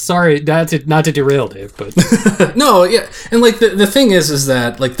 sorry, not to derail, Dave, but no, yeah, and like the thing is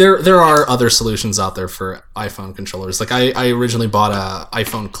that like there are other solutions out there for iPhone controllers. Like I originally bought a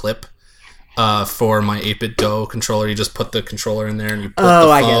iPhone clip for my 8-bit Go controller. You just put the controller in there and you put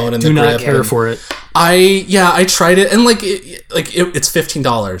the phone and the grip. Do not care for it. I tried it, and it's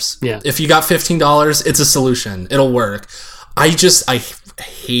 $15. Yeah, if you got $15, it's a solution. It'll work. I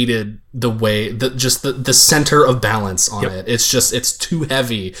hated the way the center of balance on it. It's too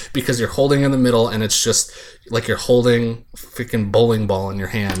heavy because you're holding in the middle, and it's just like you're holding a freaking bowling ball in your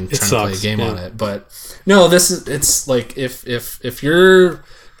hand trying to play a game on it. But no, it's like if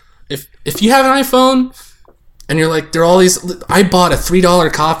you have an iPhone and you're like, there are all these. I bought a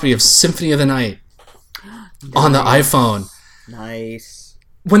 $3 copy of Symphony of the Night on the iPhone. Nice.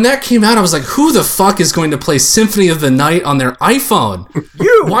 When that came out, I was like, who the fuck is going to play Symphony of the Night on their iPhone?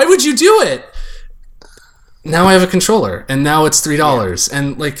 Why would you do it? Now I have a controller, and now it's $3.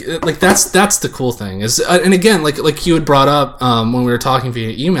 And like that's the cool thing. Is and again, like you had brought up when we were talking via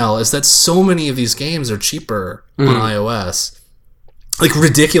email, is that so many of these games are cheaper on iOS. Like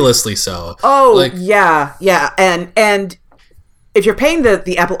ridiculously so. Oh, like, yeah. And if you're paying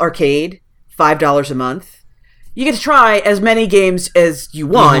the Apple Arcade $5 a month, you get to try as many games as you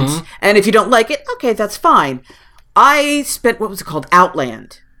want, and if you don't like it, okay, that's fine. I spent, what was it called?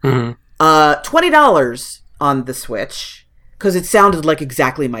 Outland. $20 on the Switch, because it sounded like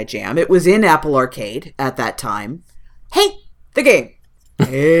exactly my jam. It was in Apple Arcade at that time. Hate the game.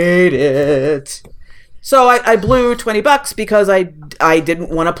 Hate it. So I blew $20 because I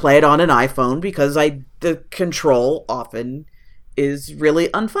didn't want to play it on an iPhone, because the control often is really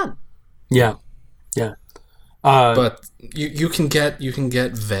unfun. Yeah. But you can get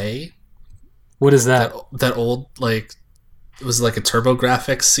Vey. What is that? That old, like, it was like a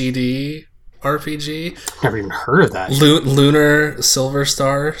TurboGrafx CD RPG. Never even heard of that. Lunar Silver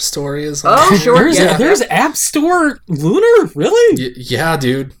Star story is. Oh, sure. There's App Store Lunar, really? Yeah,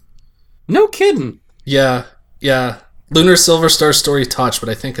 dude. No kidding. Yeah. Lunar Silver Star Story Touch, but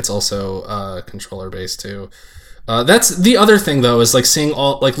I think it's also controller based too. That's the other thing, though, is like seeing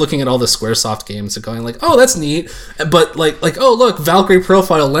looking at all the SquareSoft games and going like, oh, that's neat. But like, oh, look, Valkyrie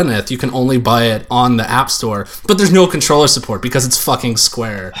Profile Lenneth, you can only buy it on the App Store, but there's no controller support because it's fucking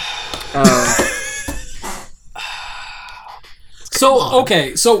Square.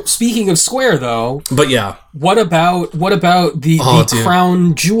 So speaking of Square, though, but yeah, what about the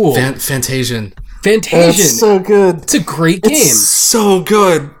crown jewel, Fantasian? It's so good. It's a great game. It's so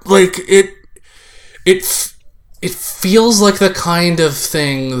good. Like it feels like the kind of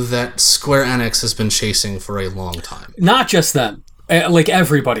thing that Square Enix has been chasing for a long time. Not just them, like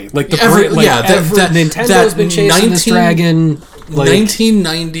everybody, like the Nintendo's been chasing this dragon. Like,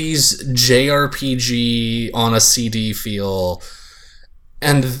 1990s JRPG on a CD feel,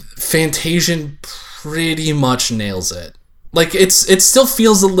 and Fantasian pretty much nails it. Like it still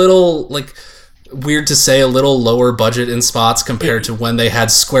feels a little like weird to say, a little lower budget in spots compared to when they had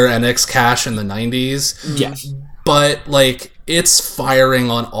Square Enix cash in the 90s. Yes. But, like, it's firing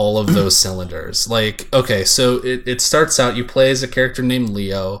on all of those cylinders. Like, okay, so it starts out, you play as a character named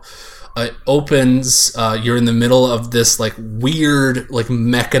Leo. It opens, you're in the middle of this, like, weird, like,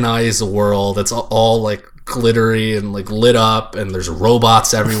 mechanized world. It's all like, glittery and, like, lit up, and there's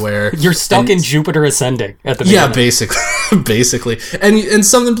robots everywhere. You're stuck in Jupiter Ascending at the beginning. Yeah, basically. And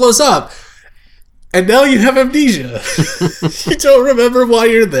something blows up. And now you have amnesia. You don't remember why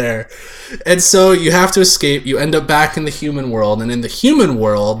you're there. And so you have to escape. You end up back in the human world. And in the human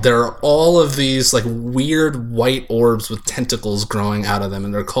world, there are all of these like weird white orbs with tentacles growing out of them.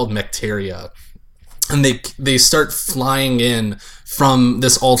 And they're called Mecteria. And they start flying in from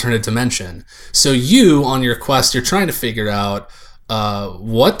this alternate dimension. So you, on your quest, you're trying to figure out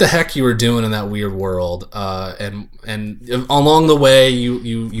what the heck you were doing in that weird world. And along the way,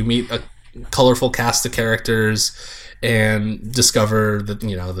 you meet a colorful cast of characters and discover that,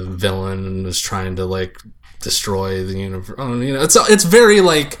 you know, the villain is trying to like destroy the universe. You know, it's very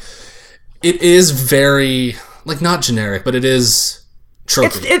like, it is very like not generic, but it is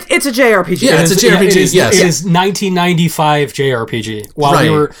tropey. It's a JRPG. Yeah, it's a JRPG. Yes, it is 1995 JRPG.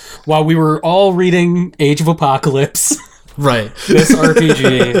 While we were all reading Age of Apocalypse, right? This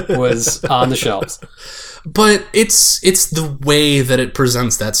RPG was on the shelves. but it's the way that it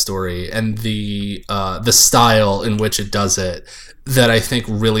presents that story and the style in which it does it that I think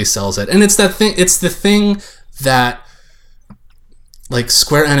really sells it. And it's the thing that like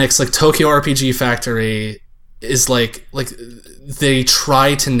Square Enix, like Tokyo RPG Factory is like they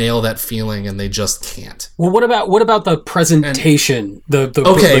try to nail that feeling and they just can't. Well, what about the presentation? The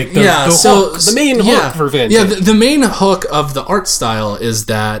main hook for Vintage. Yeah, the main hook of the art style is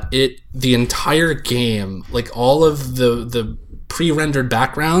that the entire game, like all of the pre-rendered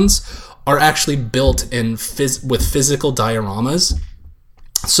backgrounds, are actually built with physical dioramas.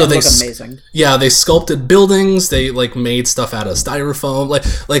 So they look amazing. Yeah, they sculpted buildings. They like made stuff out of styrofoam.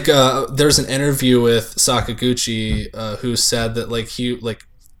 There's an interview with Sakaguchi who said that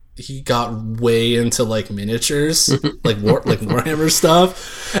he got way into like miniatures, like Warhammer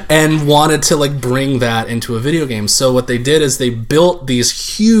stuff, and wanted to like bring that into a video game. So what they did is they built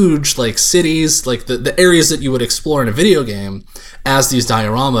these huge like cities, like the areas that you would explore in a video game, as these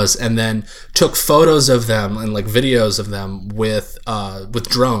dioramas, and then took photos of them and like videos of them with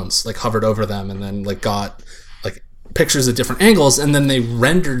drones, like hovered over them, and then like got like pictures at different angles, and then they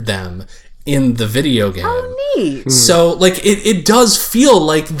rendered them in the video game. Oh, neat. So like it does feel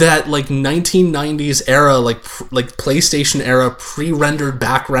like that like 1990s era, like PlayStation era pre-rendered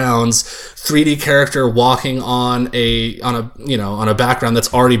backgrounds, 3D character walking on a background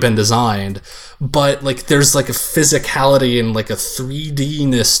that's already been designed, but like there's like a physicality and like a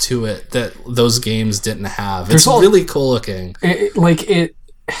 3D-ness to it that those games didn't have. It's really cool looking. It's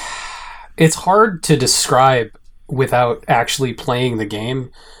hard to describe without actually playing the game.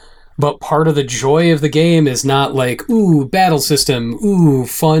 But part of the joy of the game is not like, ooh, battle system, ooh,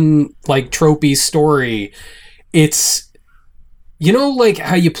 fun, like, tropey story. It's, like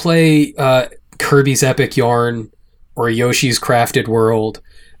how you play Kirby's Epic Yarn or Yoshi's Crafted World,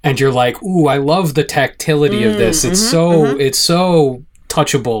 and you're like, ooh, I love the tactility of this. It's so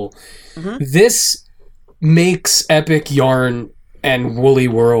touchable. This makes Epic Yarn and Woolly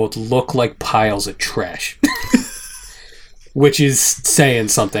World look like piles of trash. Which is saying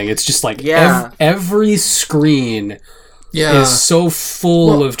something. It's just like every screen is so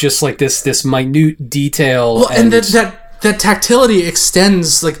full of just like this minute detail. Well, and that tactility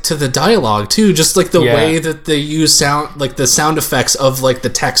extends like to the dialogue too. Just like the way that they use sound, like the sound effects of like the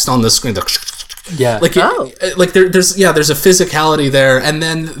text on the screen. There's a physicality there, and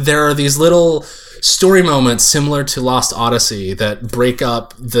then there are these little story moments similar to Lost Odyssey that break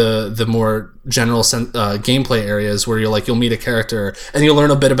up the more general gameplay areas where you'll meet a character and you'll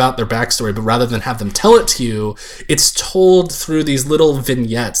learn a bit about their backstory, but rather than have them tell it to you, it's told through these little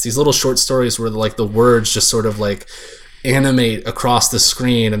vignettes, these little short stories where like the words just sort of like animate across the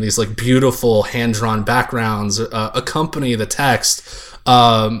screen, and these like beautiful hand-drawn backgrounds accompany the text.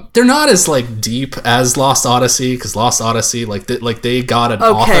 They're not as like deep as Lost Odyssey, because Lost Odyssey they got an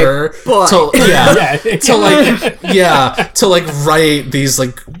author to write these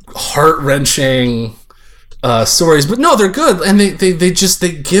like heart-wrenching stories, but no, they're good, and they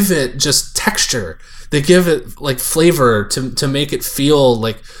give it just texture. They give it like flavor to make it feel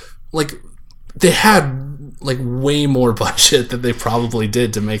like they had like way more budget than they probably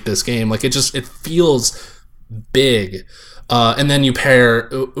did to make this game. Like it feels big. And then you pair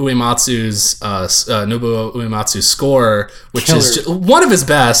Uematsu's Nobuo Uematsu's score, which is one of his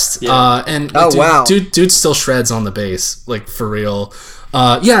best. Dude still shreds on the bass, like for real.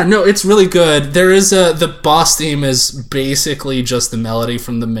 It's really good. There is the boss theme is basically just the melody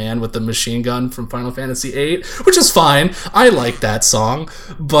from the man with the machine gun from Final Fantasy VIII, which is fine. I like that song,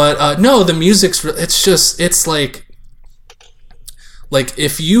 but the music's it's like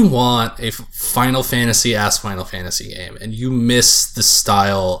if you want a Final Fantasy game and you miss the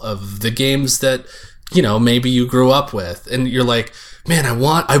style of the games that maybe you grew up with, and you're like, man, I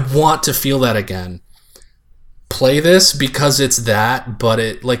want to feel that again. Play this, because it's that, but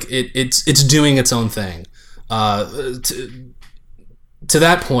it's doing its own thing. To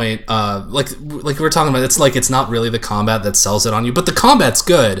that point, like we were talking about, it's not really the combat that sells it on you, but the combat's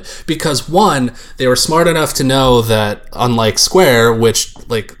good because one, they were smart enough to know that unlike Square, which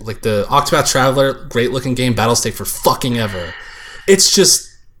like the Octopath Traveler, great looking game, battle state for fucking ever. It's just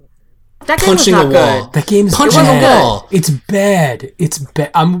that game punching was a not wall. Good. That game's punching a wall. It's bad. It's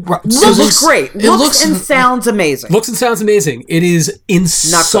bad. Looks great. Looks and sounds amazing. Looks and sounds amazing. It is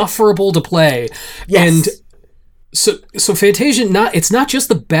insufferable to play. Yes. And so Fantasian, it's not just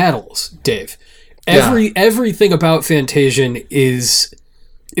the battles, Dave. Everything about Fantasian is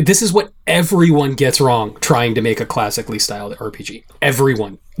what everyone gets wrong trying to make a classically styled RPG.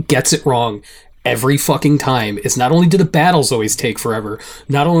 Everyone gets it wrong every fucking time is not only do the battles always take forever,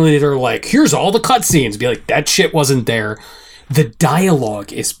 not only they're like, here's all the cutscenes, be like, that shit wasn't there. The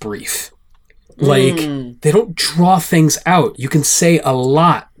dialogue is brief. Like, they don't draw things out. You can say a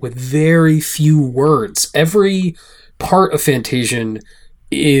lot with very few words. Every part of Fantasian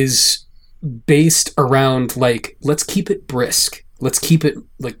is based around, like, let's keep it brisk. Let's keep it,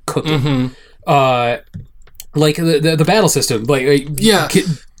 like, cooking. Like, the battle system. Like, yeah.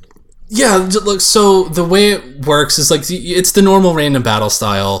 Yeah, look, so the way it works is, like, it's the normal random battle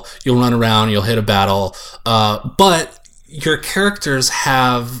style. You'll run around, you'll hit a battle, but your characters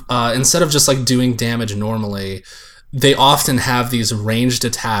have, instead of just, like, doing damage normally, they often have these ranged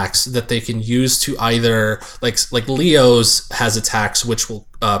attacks that they can use to either, like Leo's has attacks which will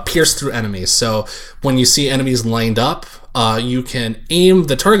pierce through enemies. So when you see enemies lined up, you can aim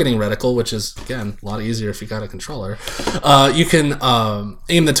the targeting reticle, which is, again, a lot easier if you got a controller. You can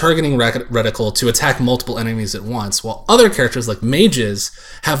aim the targeting reticle to attack multiple enemies at once, while other characters, like mages,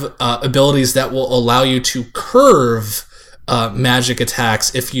 have abilities that will allow you to curve magic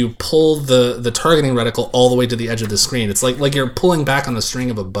attacks if you pull the targeting reticle all the way to the edge of the screen. It's like you're pulling back on the string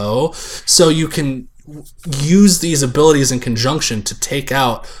of a bow, so you can use these abilities in conjunction to take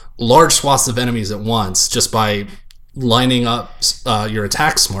out large swaths of enemies at once just by lining up your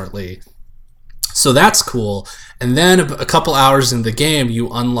attack smartly. So that's cool. And then a couple hours in the game, you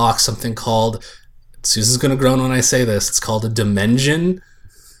unlock something called, Susan's gonna groan when I say this, it's called a Dimension.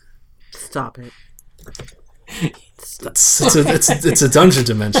 Stop it. It's a dungeon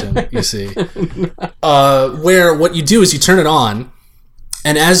dimension, you see, where what you do is you turn it on,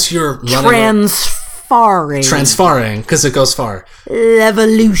 and as you're running transfarring, because it goes far.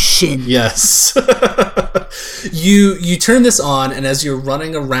 Revolution. Yes. You turn this on, and as you're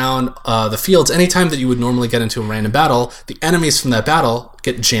running around the fields, anytime that you would normally get into a random battle, the enemies from that battle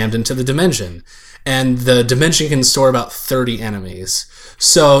get jammed into the dimension. And the dimension can store about 30 enemies.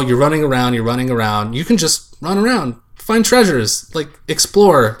 So you're running around, you can just run around, find treasures, like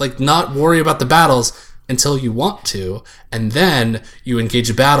explore, like not worry about the battles until you want to, and then you engage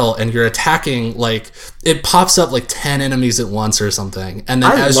a battle and you're attacking, like it pops up like 10 enemies at once or something, and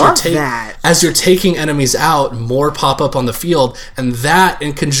then as you're taking enemies out, more pop up on the field, and that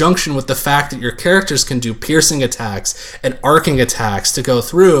in conjunction with the fact that your characters can do piercing attacks and arcing attacks to go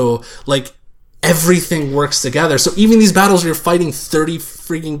through, like everything works together. So even these battles where you're fighting 30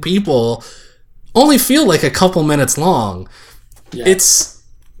 freaking people only feel like a couple minutes long. Yeah. It's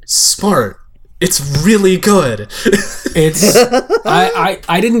smart. It's really good. It's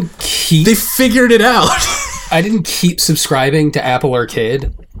I didn't keep. They figured it out. I didn't keep subscribing to Apple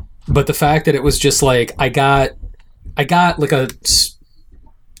Arcade, but the fact that it was just like I got like a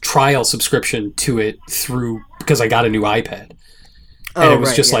trial subscription to it because I got a new iPad, and it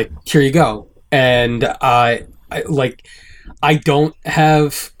was just like, here you go. And I don't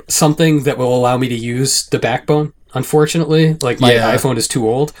have something that will allow me to use the Backbone, unfortunately. Like my iPhone is too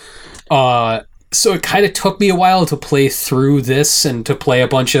old. So it kind of took me a while to play through this and to play a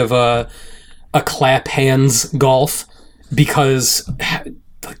bunch of a clap hands golf, because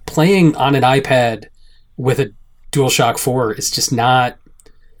playing on an iPad with a DualShock 4 is just not.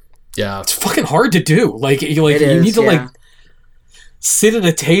 Yeah, it's fucking hard to do. Like you need to like sit at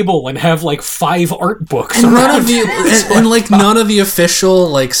a table and have like 5 art books. And none of the official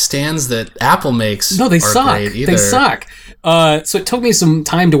like stands that Apple makes. No, they suck. They suck. So it took me some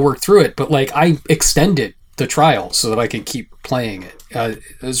time to work through it, but like I extended the trial so that I could keep playing it.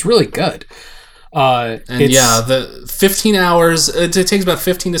 It was really good. The 15 hours. It takes about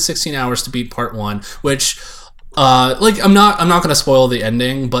 15 to 16 hours to beat part 1, which, I'm not going to spoil the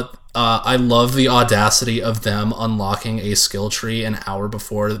ending, but I love the audacity of them unlocking a skill tree an hour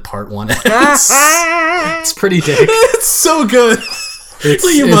before the part 1 ends. It's pretty dick. It's so good.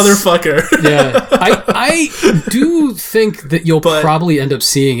 Motherfucker. Yeah. I do think that you'll probably end up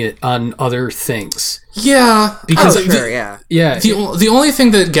seeing it on other things. Yeah. Because Yeah. The only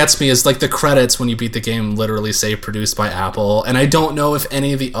thing that gets me is like the credits when you beat the game literally say produced by Apple, and I don't know if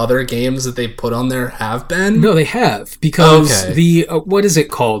any of the other games that they put on there have been. No, they have, because the what is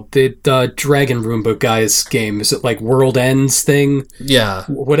it called? The Dragon Roomba guys game, is it like World Ends thing? Yeah.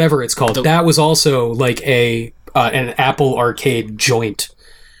 Whatever it's called. That was also like an Apple Arcade joint,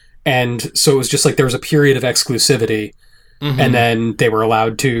 and so it was just like there was a period of exclusivity. Mm-hmm. And then they were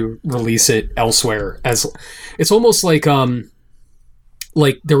allowed to release it elsewhere. As it's almost like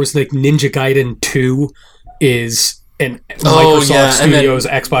there was like Ninja Gaiden 2 is an Microsoft and then Studios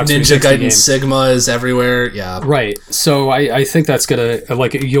Xbox Ninja 360 Gaiden game. Sigma is everywhere. Yeah, Right. So I think that's gonna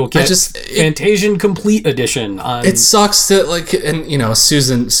you'll get Fantasian Complete Edition on. It sucks that and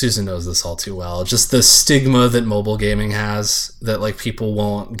Susan knows this all too well. Just the stigma that mobile gaming has, that people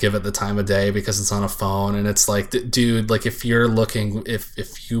won't give it the time of day because it's on a phone, and it's dude, if you're looking,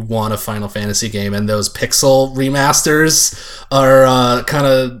 if you want a Final Fantasy game and those pixel remasters are kind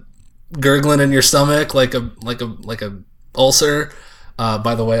of gurgling in your stomach like a ulcer.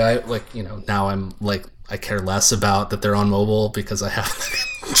 By the way, I now I'm I care less about that they're on mobile because I have the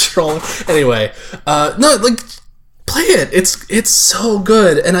controller. Anyway, play it. It's so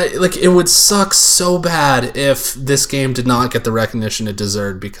good, and it would suck so bad if this game did not get the recognition it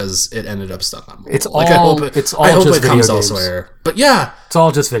deserved because it ended up stuck on mobile. It's all. I hope it comes elsewhere. But yeah, it's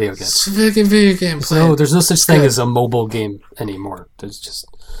all just video games. It's video game. There's no such thing as a mobile game anymore. There's just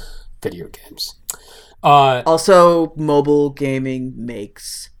video games. Also, mobile gaming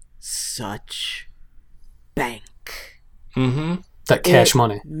makes such bank. Mm-hmm. That cash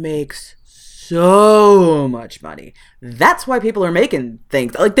money makes so much money. That's why people are making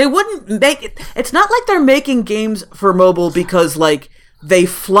things. They wouldn't make it. It's not like they're making games for mobile because they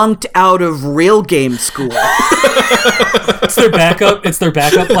flunked out of real game school. It's their backup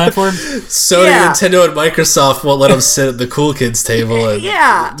platform. Sony, Nintendo, and Microsoft won't let them sit at the cool kids table and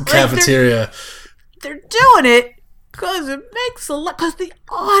cafeteria. They're doing it because it makes a lot. Because the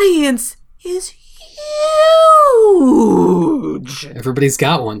audience is huge. Everybody's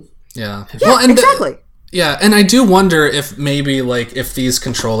got one. Yeah. Exactly. And I do wonder if maybe if these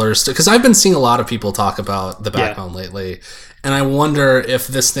controllers, because I've been seeing a lot of people talk about the Backbone lately, and I wonder if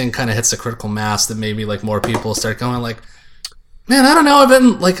this thing kind of hits a critical mass that maybe more people start going man, I don't know,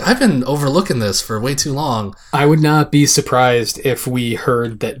 I've been overlooking this for way too long. I would not be surprised if we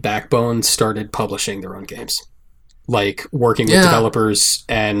heard that Backbone started publishing their own games, working with developers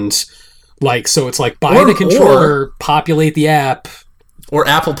and so it's buy the controller, populate the app, or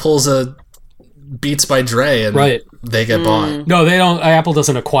Apple pulls a Beats by Dre and they get bought. No, they don't. Apple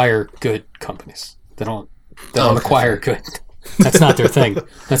doesn't acquire good companies. They don't acquire good. That's not their thing.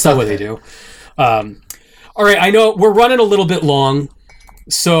 That's not what they do. All right, I know we're running a little bit long,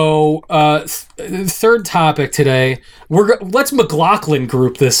 so third topic today. Let's McLaughlin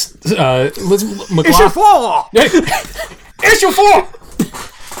group this. Issue 4. Issue 4.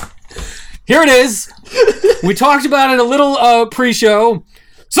 Here it is. We talked about it a little pre-show.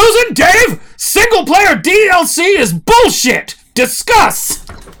 Susan, Dave, single-player DLC is bullshit. Discuss.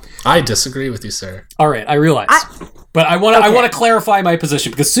 I disagree with you, sir. All right, I realize, but I want to clarify my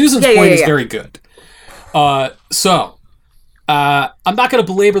position because Susan's point is very good. So I'm not going to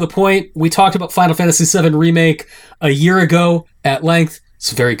belabor the point. We talked about Final Fantasy VII Remake a year ago at length.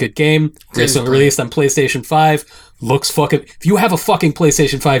 It's a very good game. Recently released on PlayStation 5. Looks fucking. If you have a fucking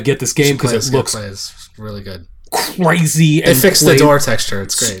PlayStation 5, get this game because it looks really good. Crazy. They fixed the door texture.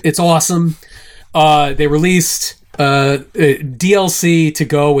 It's great. It's awesome. They released DLC to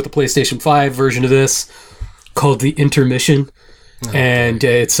go with the PlayStation 5 version of this called The Intermission. And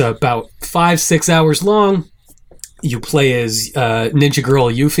it's about 5-6 hours long. You play as Ninja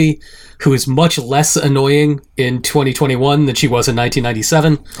Girl Yuffie, who is much less annoying in 2021 than she was in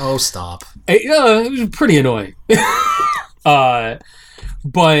 1997. Oh, stop. It was pretty annoying. But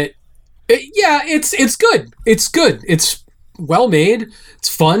it's good. It's good. It's well made. It's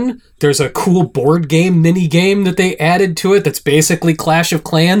fun. There's a cool board game mini game that they added to it that's basically Clash of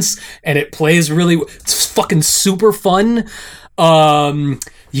Clans, and it plays it's fucking super fun.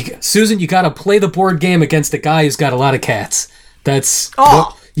 Susan, you gotta play the board game against a guy who's got a lot of cats. That's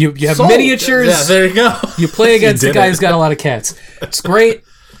you have miniatures. Yeah, there you go. You play against a guy who's got a lot of cats. It's great.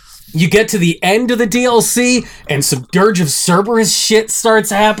 You get to the end of the DLC and some Dirge of Cerberus shit starts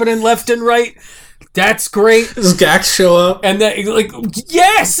happening left and right. That's great. Does Gax show up? And then,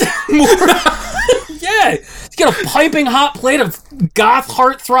 yes! Yeah! You get a piping hot plate of goth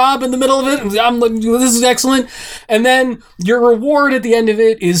heartthrob in the middle of it. I'm like, this is excellent. And then your reward at the end of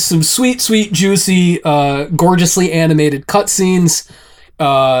it is some sweet, sweet, juicy, gorgeously animated cutscenes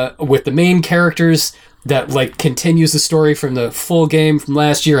with the main characters that continues the story from the full game from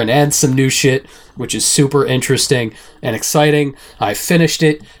last year and adds some new shit, which is super interesting and exciting. I finished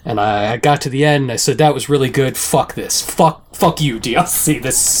it and I got to the end and I said, that was really good. Fuck this. Fuck you, DLC.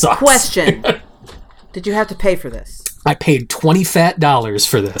 This sucks. Question. Did you have to pay for this? I paid $20 fat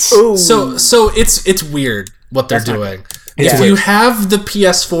for this. Ooh. So it's weird what they're doing. If you have the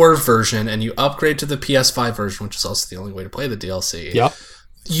PS4 version and you upgrade to the PS5 version, which is also the only way to play the DLC. Yep.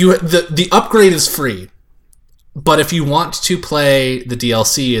 The upgrade is free. But if you want to play the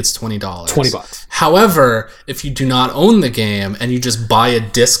DLC, it's $20. $20. However, if you do not own the game and you just buy a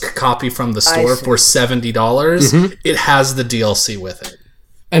disc copy from the store for $70, it has the DLC with it.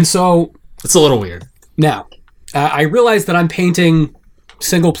 And so it's a little weird. Now, I realize that I'm painting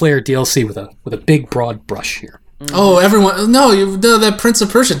single-player DLC with a big, broad brush here. Oh, everyone! No, that Prince of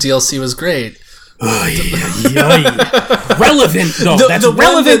Persia DLC was great. Relevant, though. That's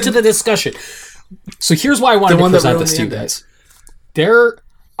relevant to the discussion. So here's why I wanted to present this to you guys.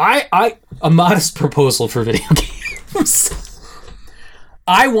 A modest proposal for video games.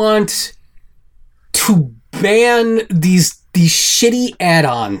 I want to ban these shitty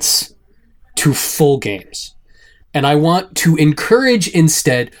add-ons to full games. And I want to encourage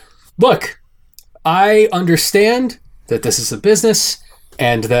instead, look, I understand that this is a business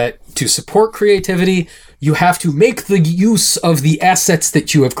and that to support creativity, you have to make the use of the assets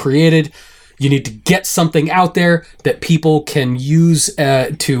that you have created. You need to get something out there that people can use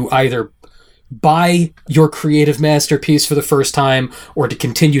to either buy your creative masterpiece for the first time or to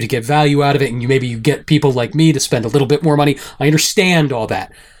continue to get value out of it. And maybe you get people like me to spend a little bit more money. I understand all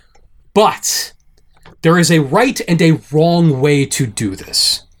that. But there is a right and a wrong way to do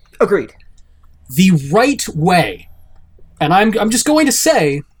this. Agreed. The right way, and I'm just going to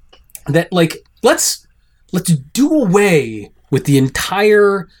say that, like, let's do away with the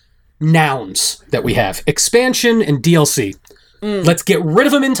entire nouns that we have, expansion and DLC. Let's get rid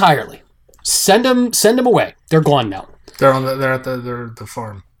of them entirely. Send them away. They're gone now. They're at the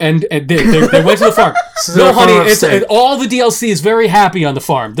farm. And they went to the farm. No, honey, all the DLC is very happy on the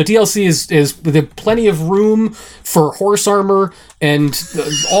farm. The DLC is there's plenty of room for horse armor and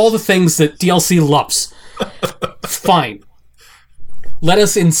all the things that DLC loves. Fine. Let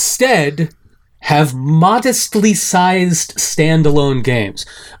us instead have modestly sized standalone games.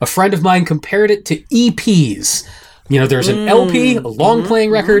 A friend of mine compared it to EPs. You know, there's an LP, a long playing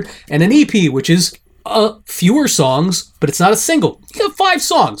record, and an EP, which is fewer songs, but it's not a single. You got 5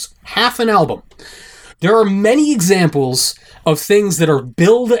 songs, half an album. There are many examples of things that are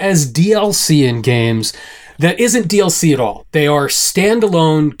billed as DLC in games that isn't DLC at all. They are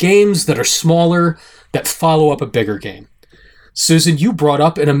standalone games that are smaller, that follow up a bigger game. Susan, you brought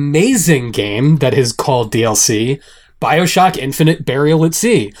up an amazing game that is called DLC, BioShock Infinite Burial at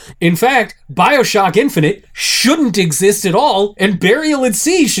Sea. In fact, BioShock Infinite shouldn't exist at all, and Burial at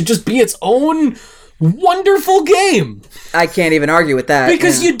Sea should just be its own wonderful game. I can't even argue with that.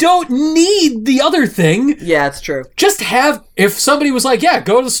 Because you don't need the other thing. Yeah, it's true. Just have, if somebody was like, yeah,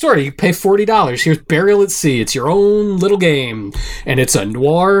 go to the store, you pay $40, here's Burial at Sea, it's your own little game, and it's a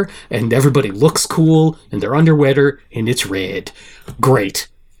noir, and everybody looks cool, and they're underwater, and it's red. Great.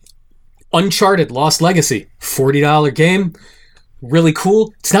 Uncharted Lost Legacy, $40 game. Really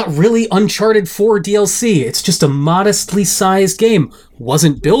cool. It's not really Uncharted 4 DLC. It's just a modestly sized game.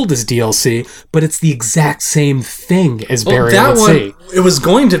 Wasn't billed as DLC, but it's the exact same thing as Burial at Sea. It was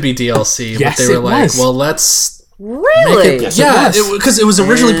going to be DLC, yes, but they were like, was. well, let's... Really? Make it, yeah, because it was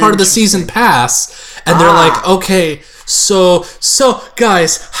originally part of the season pass, and they're like, okay, so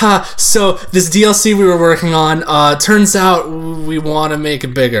guys, so this DLC we were working on, turns out we want to make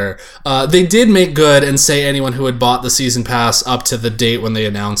it bigger. They did make good and say anyone who had bought the season pass up to the date when they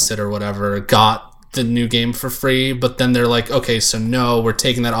announced it or whatever got the new game for free, but then they're like, okay, so no, we're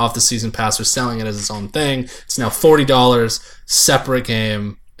taking that off the season pass, we're selling it as its own thing. It's now $40, separate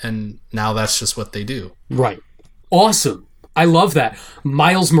game, and now that's just what they do. Right. Awesome. I love that.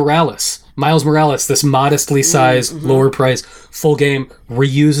 Miles Morales, this modestly sized, lower price, full game,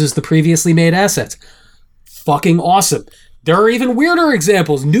 reuses the previously made assets. Fucking awesome. There are even weirder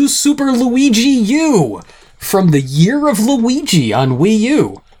examples. New Super Luigi U from the Year of Luigi on Wii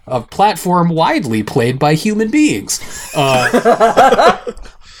U, a platform widely played by human beings.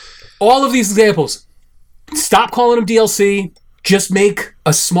 All of these examples. Stop calling them DLC. Just make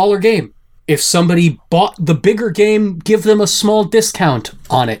a smaller game. If somebody bought the bigger game, give them a small discount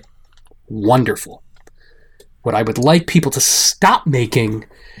on it. Wonderful. What I would like people to stop making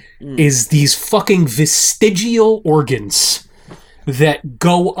is these fucking vestigial organs that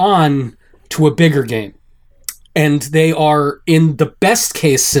go on to a bigger game. And they are, in the best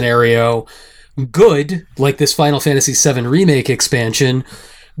case scenario, good, like this Final Fantasy VII Remake expansion,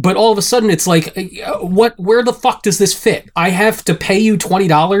 but all of a sudden it's like, where the fuck does this fit? I have to pay you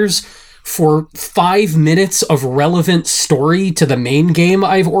 $20 for 5 minutes of relevant story to the main game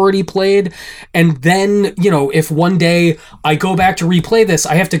I've already played, and then, you know, if one day I go back to replay this,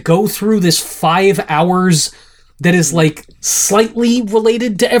 I have to go through this 5 hours that is like slightly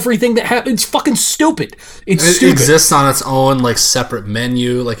related to everything that happens. It's fucking stupid. It's It stupid. exists on its own like separate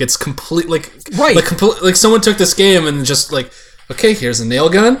menu. Like it's complete. Like Right. Like someone took this game and just like, okay, here's a nail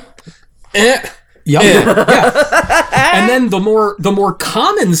gun. Yep. Yeah. And then the more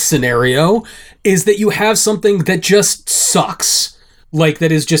common scenario is that you have something that just sucks. Like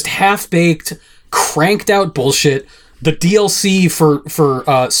that is just half-baked, cranked out bullshit. The DLC for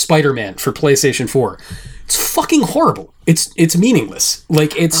Spider-Man for PlayStation 4. It's fucking horrible. It's meaningless.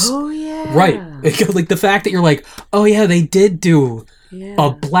 Like it's right. Like the fact that you're like, "Oh yeah, they did do a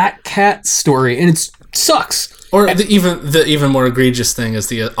Black Cat story and it sucks." Or the even more egregious thing is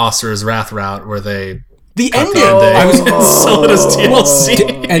the Oscar's Wrath route where they The ending. I was gonna sell it as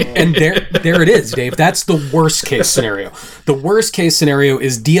DLC. And there it is, Dave. That's the worst case scenario. The worst case scenario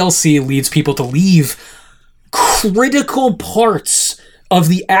is DLC leads people to leave critical parts of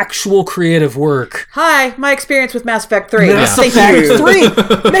the actual creative work. Hi, my experience with Mass Effect 3. Mass Thank Effect you.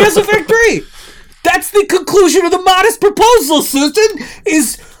 3. Mass Effect 3. That's the conclusion of the modest proposal, Susan,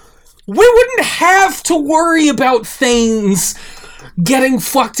 is we wouldn't have to worry about Thane's getting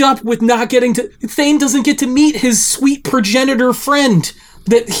fucked up with not getting to... Thane doesn't get to meet his sweet progenitor friend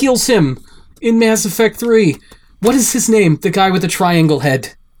that heals him in Mass Effect 3. What is his name? The guy with the triangle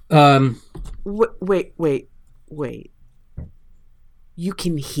head. Wait. You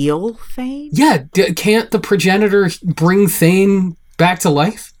can heal Thane? Yeah, can't the progenitor bring Thane back to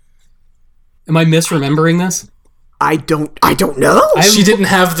life? Am I misremembering this? I don't know. She didn't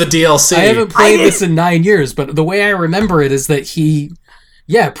have the DLC. I haven't played this in 9 years, but the way I remember it is that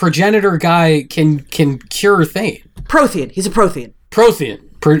progenitor guy can cure Thane. Prothean. He's a Prothean. Prothean.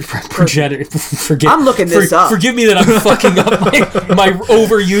 Progenitor. I'm looking this up. Forgive me that I'm fucking up my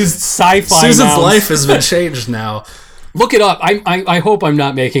overused sci-fi Susan's nouns. life has been changed now. Look it up. I hope I'm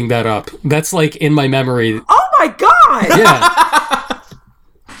not making that up. That's like in my memory. Oh my god! Yeah.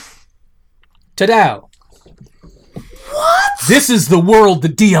 Ta-da. What? This is the world the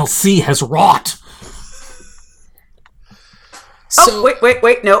DLC has wrought. Oh,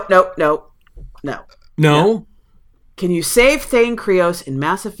 wait. No. No? Can you save Thane Krios in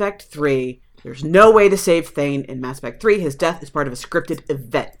Mass Effect 3? There's no way to save Thane in Mass Effect 3. His death is part of a scripted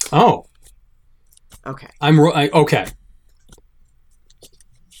event. Oh. Okay. Okay.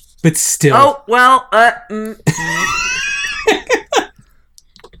 But still. Oh, well,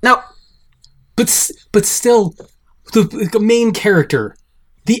 no. But still, the main character,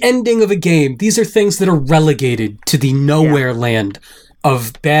 the ending of a game, these are things that are relegated to the nowhere land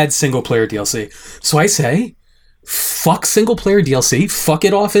of bad single-player DLC. So I say, fuck single-player DLC, fuck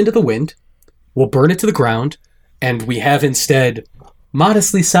it off into the wind, we'll burn it to the ground, and we have instead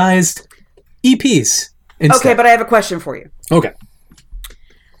modestly sized EPs. Instead. Okay, but I have a question for you. Okay.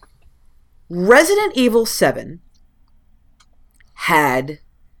 Resident Evil 7 had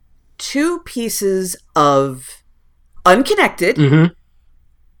 2 pieces of unconnected,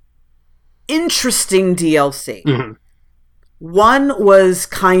 interesting DLC. Mm-hmm. One was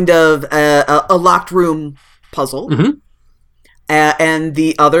kind of a locked room puzzle, and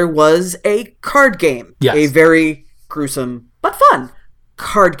the other was a card game. Yes. A very gruesome but fun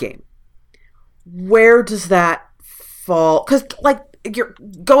card game. Where does that fall? Because, like, you're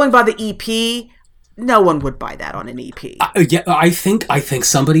going by the EP, no one would buy that on an EP. I think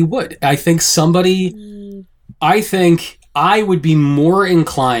somebody would. I think I would be more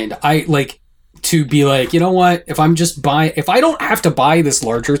inclined. To be like, you know what? If I don't have to buy this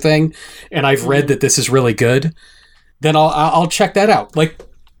larger thing, and I've read that this is really good, then I'll check that out. Like,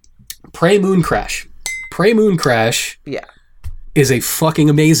 Prey Mooncrash. Prey Mooncrash. Yeah. Is a fucking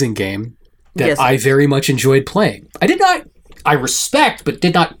amazing game that Yes, I very much enjoyed playing. I respect, but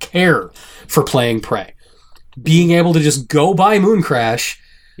did not care for playing Prey. Being able to just go buy Mooncrash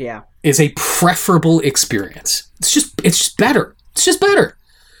is a preferable experience. It's just better. It's just better.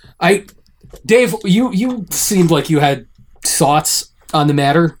 Dave, you seemed like you had thoughts on the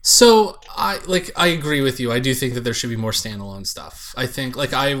matter. So I agree with you. I do think that there should be more standalone stuff. I think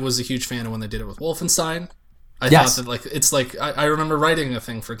I was a huge fan of when they did it with Wolfenstein. I thought that I remember writing a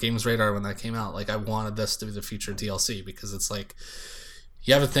thing for Games Radar when that came out. I wanted this to be the future DLC because it's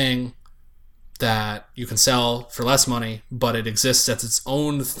you have a thing that you can sell for less money, but it exists as its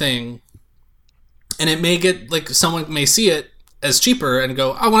own thing, and it may get someone may see it as cheaper and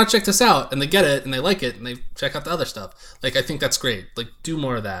go, I want to check this out, and they get it and they like it and they check out the other stuff. I think that's great. Do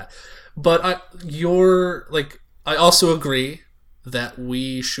more of that. But I also agree that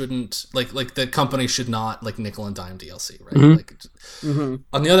we shouldn't the company should not nickel and dime DLC, right?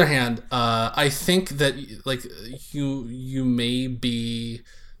 On the other hand, I think that you may be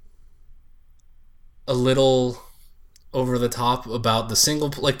a little over the top about the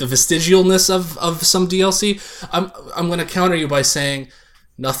the vestigialness of some DLC, I'm going to counter you by saying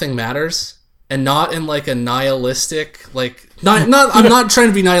nothing matters, and not in like a nihilistic, like not I'm not trying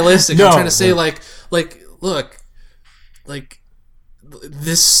to be nihilistic. I'm trying to say like look, like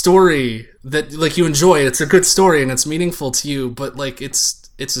this story that like you enjoy, it's a good story and it's meaningful to you, but like it's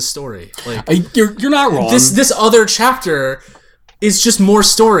a story. Like you're not wrong. This other chapter is just more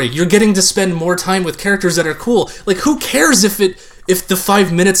story. You're getting to spend more time with characters that are cool. Like, who cares if the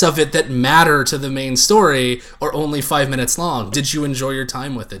 5 minutes of it that matter to the main story are only 5 minutes long? Did you enjoy your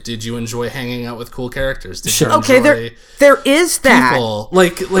time with it? Did you enjoy hanging out with cool characters? Did you enjoy there is that. People?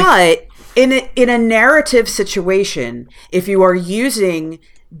 Like, but in a narrative situation, if you are using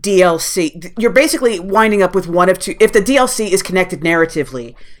DLC, you're basically winding up with one of two. If the DLC is connected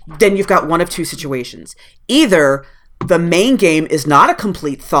narratively, then you've got one of two situations. Either the main game is not a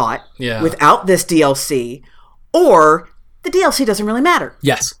complete thought without this DLC, or the DLC doesn't really matter.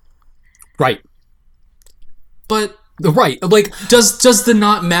 Yes. Right. But right, like does the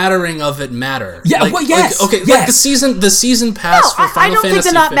not mattering of it matter? Yeah, like, well, yes. Like, okay, yes. like the season pass for Final Fantasy 15. I don't think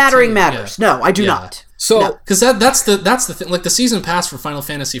the not mattering matters. Yeah. No, I do not. So because that's the thing. Like the season pass for Final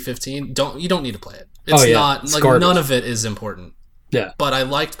Fantasy 15, you don't need to play it. It's not like garbage. None of it is important. Yeah. But I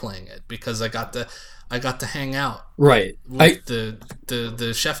liked playing it because I got to hang out with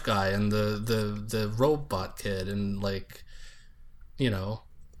the chef guy and the robot kid, and like, you know,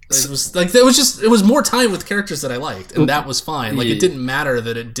 it was more time with characters that I liked, and that was fine. Like, it didn't matter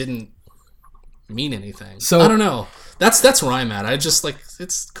that it didn't mean anything. So I don't know. That's where I'm at. I just like,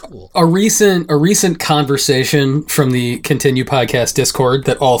 it's cool. A recent conversation from the Continue Podcast Discord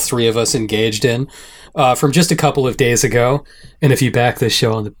that all three of us engaged in from just a couple of days ago. And if you back this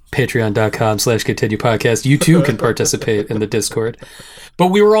show on the patreon.com/continue podcast, you too can participate in the Discord. But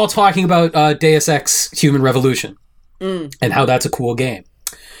we were all talking about Deus Ex Human Revolution and how that's a cool game.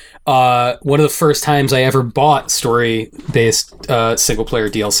 One of the first times I ever bought story-based single-player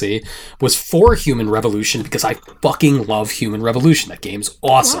DLC was for Human Revolution because I fucking love Human Revolution. That game's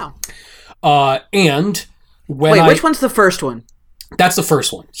awesome. Wow. And when which one's the first one? That's the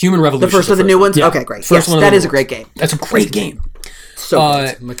first one. Human Revolution. The first of the new ones? Yeah. Okay, great. Yes, that is a great game. That's a great game.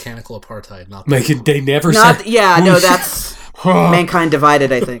 So mechanical apartheid, not they never said. Yeah, no, that's Mankind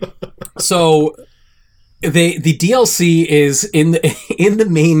Divided, I think. So the DLC is in the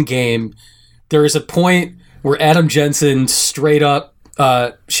main game. There is a point where Adam Jensen straight up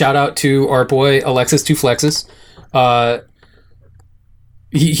shout out to our boy Alexis 2 Flexes.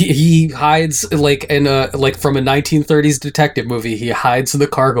 He hides like in from a 1930s detective movie. He hides in the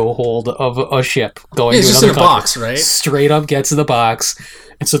cargo hold of a ship going to another just in a country. Box, right? Straight up gets in the box,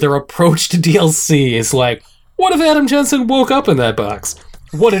 and so their approach to DLC is like, what if Adam Jensen woke up in that box?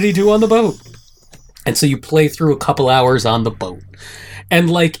 What did he do on the boat? And so you play through a couple hours on the boat. And,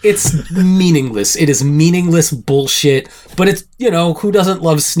 like, it's meaningless. It is meaningless bullshit. But it's, who doesn't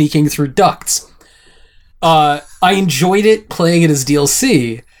love sneaking through ducts? I enjoyed it playing it as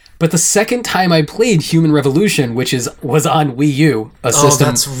DLC. But the second time I played Human Revolution, which was on Wii U, a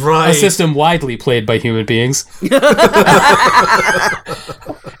system widely played by human beings.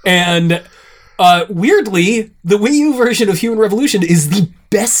 And weirdly, the Wii U version of Human Revolution is the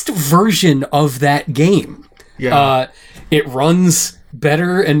best version of that game. Yeah. It runs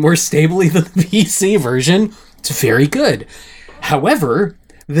better and more stably than the PC version. It's very good. However,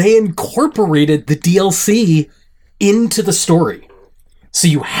 they incorporated the DLC into the story. So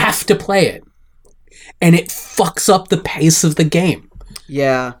you have to play it. And it fucks up the pace of the game.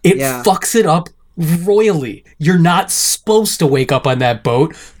 Yeah. It fucks it up royally. You're not supposed to wake up on that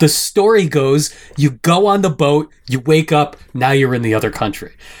boat. The story goes, you go on the boat, you wake up, now you're in the other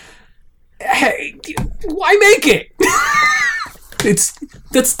country. Hey, why make it? That's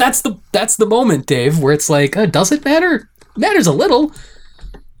the moment, Dave, where it's like, does it matter? It matters a little.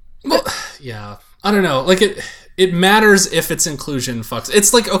 Well, yeah. I don't know. Like it matters if its inclusion fucks.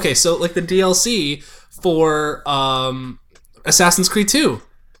 It's like, okay, so like the DLC for Assassin's Creed 2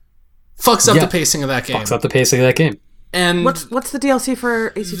 fucks up the pacing of that game. Fucks up the pacing of that game. And what's the DLC for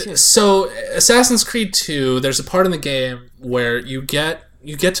AC2? So Assassin's Creed 2, there's a part in the game where you get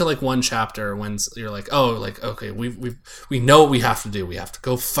to like one chapter when you're like, oh, like, okay, we know what we have to do. We have to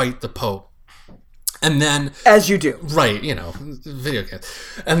go fight the Pope. And then, as you do, right? Video game.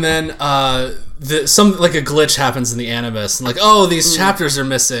 And then some like a glitch happens in the Animus, and like, oh, these chapters are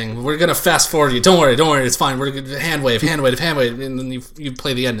missing. We're gonna fast forward you. Don't worry, it's fine. We're gonna hand wave, and then you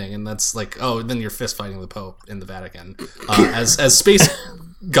play the ending, and that's like, oh, then you're fist fighting the Pope in the Vatican, as space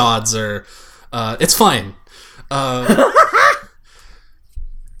gods are. It's fine.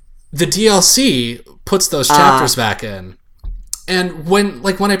 the DLC puts those chapters back in. And when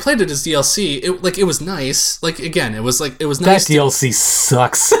I played it as DLC, it was nice. Like, again, it was nice. That DLC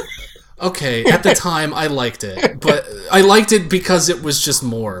sucks. Okay, at the time I liked it, but I liked it because it was just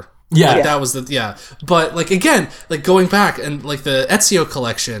more. Yeah. Like, that was But like, again, like going back and like the Ezio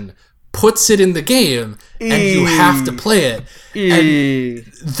collection puts it in the game and you have to play it. And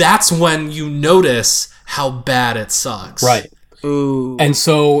that's when you notice how bad it sucks. Right. Ooh. And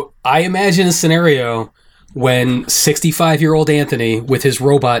so I imagine a scenario when 65-year-old Anthony with his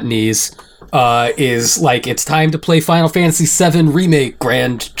robot knees is like, it's time to play Final Fantasy VII Remake,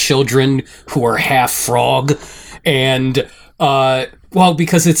 grandchildren who are half frog. And, well,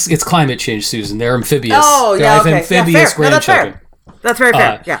 because it's climate change, Susan. They're amphibious. Oh, They yeah, have okay. amphibious Yeah, fair. No, that's fair. grandchildren. That's very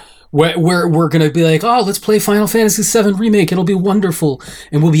fair, yeah. We're gonna be like, oh, let's play Final Fantasy VII Remake. It'll be wonderful,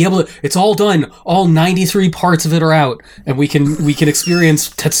 and we'll be able to. It's all done. All 93 parts of it are out, and we can experience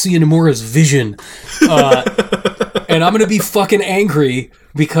Tetsuya Nomura's vision. And I'm gonna be fucking angry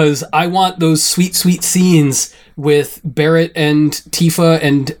because I want those sweet scenes with Barrett and Tifa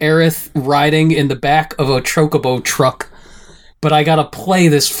and Aerith riding in the back of a Chocobo truck. But I gotta play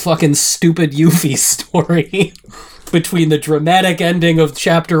this fucking stupid Yuffie story. Between the dramatic ending of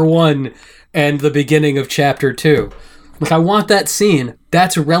Chapter 1 and the beginning of Chapter 2. Like, I want that scene.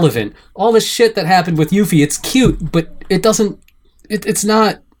 That's relevant. All the shit that happened with Yuffie, it's cute, but it doesn't... It's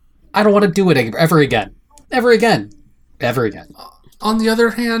not... I don't want to do it ever again. Ever again. Ever again. On the other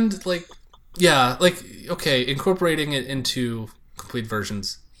hand, like, yeah, like, okay, incorporating it into complete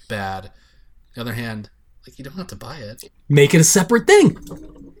versions, bad. On the other hand, like, you don't have to buy it. Make it a separate thing.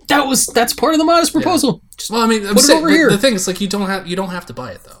 That's part of the modest proposal. Yeah. Well, I mean, put it over here. The thing is, like, you don't have to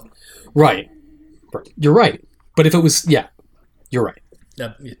buy it though. Right. You're right. But if it was, you're right.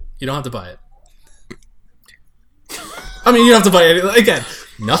 Yeah, you don't have to buy it. I mean, you don't have to buy it again.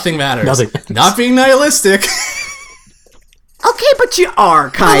 Nothing matters. Nothing. Not being nihilistic. Okay, but you are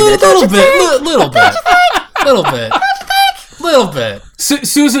kind A of. little bit. Little bit.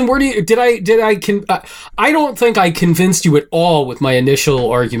 Susan, where do you I don't think I convinced you at all with my initial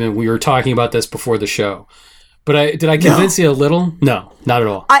argument. We were talking about this before the show, but did I convince you a little? No, not at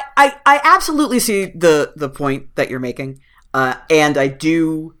all. I absolutely see the point that you're making, and I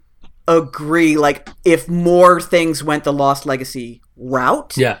do agree. Like, if more things went the Lost Legacy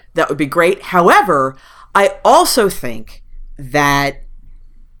route, that would be great. However, I also think that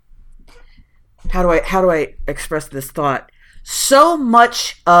how do I express this thought? So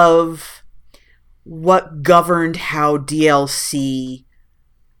much of what governed how DLC,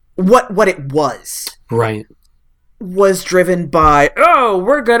 what it was, right, was driven by, oh,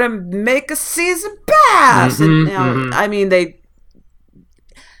 we're gonna make a season pass, and I mean,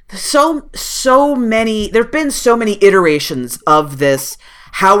 so many. There've been so many iterations of this.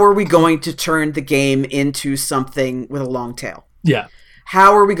 How are we going to turn the game into something with a long tail? Yeah.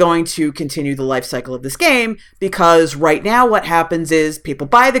 How are we going to continue the life cycle of this game? Because right now what happens is people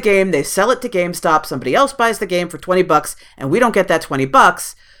buy the game, they sell it to GameStop, somebody else buys the game for $20, and we don't get that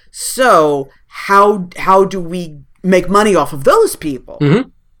 $20. So how do we make money off of those people? Mm-hmm.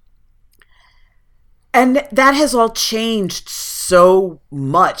 And that has all changed so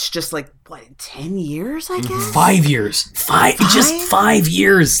much, just like, what, in 10 years, I guess? 5 years. Just 5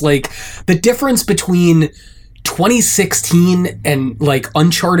 years. Like, the difference between 2016 and like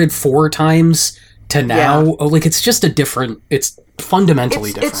Uncharted 4 times to now, like, it's just it's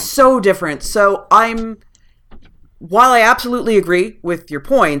fundamentally different. It's so different. So while I absolutely agree with your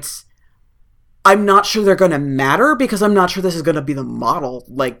points, I'm not sure they're going to matter because I'm not sure this is going to be the model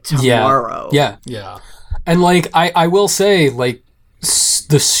like tomorrow. Yeah. And like, I will say, like,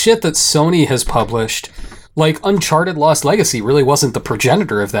 the shit that Sony has published, like Uncharted Lost Legacy really wasn't the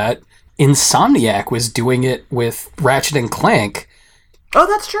progenitor of that. Insomniac was doing it with Ratchet and Clank. Oh,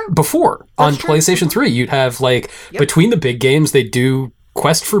 that's true. Before. On PlayStation 3, you'd have, like, between the big games, they'd do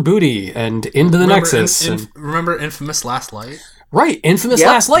Quest for Booty and Into the Nexus. Remember Infamous Last Light? Right, Infamous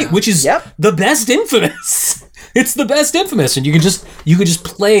Last Light, which is the best Infamous. It's the best Infamous, and you could just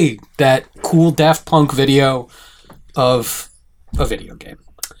play that cool Daft Punk video of a video game.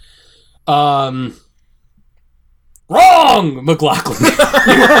 Wrong, McLaughlin.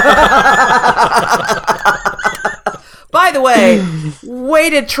 By the way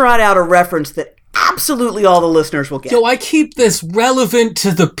to trot out a reference that absolutely all the listeners will get. Yo, I keep this relevant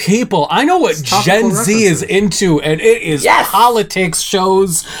to the people. I know what Gen Z is into, and it is politics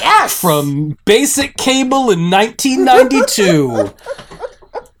shows from basic cable in 1992.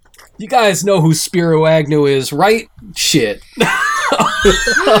 You guys know who Spiro Agnew is, right? Shit.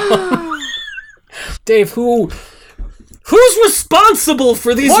 Dave, who Who's responsible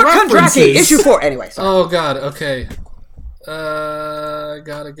for these Lord references? Kondraki, issue 4. Anyway, sorry. Oh god, okay.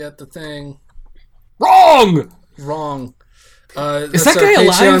 Gotta get the thing. Wrong! Is that guy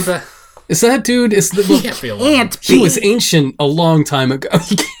alive? Is that dude? He can't be alive. He was ancient a long time ago.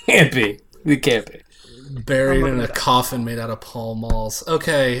 He can't be. He can't be. Buried in a coffin made out of Pall Malls.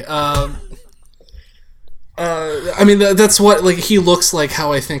 Okay, I mean, that's what, like, he looks like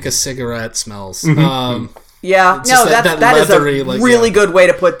how I think a cigarette smells. Yeah, just no, that that is a leathery, like, really good way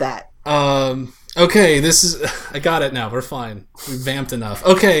to put that. Okay, this is... I got it now. We're fine. We vamped enough.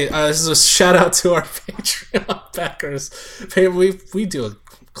 Okay, this is a shout out to our Patreon backers. We do a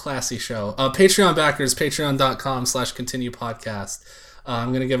classy show. Patreon backers, patreon.com/continue podcast. I'm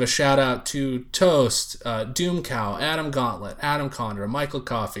going to give a shout out to Toast, Doom Cow, Adam Gauntlet, Adam Condra, Michael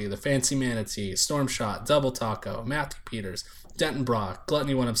Coffey, The Fancy Manatee, Stormshot, Double Taco, Matthew Peters, Denton Brock,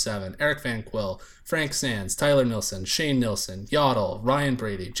 Gluttony 1 of 7, Eric Van Quill, Frank Sands, Tyler Nilsson, Shane Nilsson, Yodel, Ryan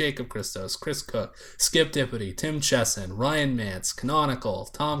Brady, Jacob Christos, Chris Cook, Skip Dippity, Tim Chesson, Ryan Mance, Canonical,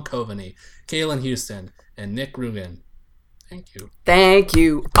 Tom Coveney, Kalen Houston, and Nick Rugen. Thank you. Thank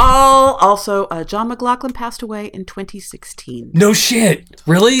you all. Also, John McLaughlin passed away in 2016. No shit.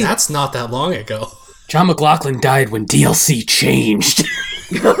 Really? That's not that long ago. John McLaughlin died when DLC changed.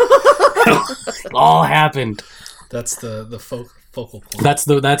 It all happened. That's the focal point. That's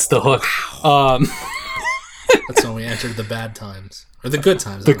the hook. That's when we entered the bad times. Or the good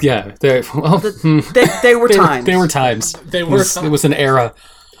times. But yeah, they They were times. They were times. They were It was an era.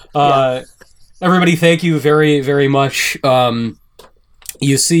 Everybody, thank you very, very much.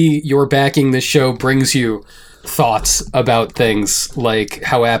 You see, your backing this show brings you thoughts about things like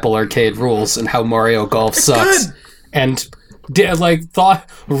how Apple Arcade rules and how Mario Golf sucks. Good. And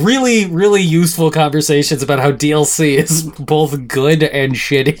really, really useful conversations about how DLC is both good and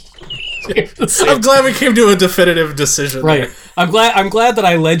shitty. I'm glad we came to a definitive decision. Right. There. I'm glad that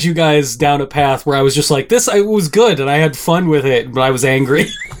I led you guys down a path where I was just like, it was good and I had fun with it, but I was angry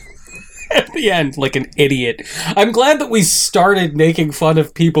at the end like an idiot. I'm glad that we started making fun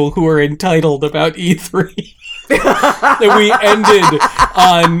of people who are entitled about E3. That we ended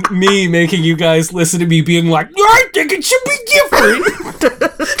on me making you guys listen to me being like, I think it should be different.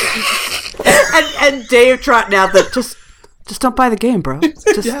 and Dave trotting out that just don't buy the game, bro.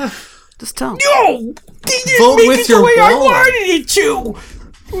 Just tell him. No! Vote Make with it your the way I wallet. wanted it to!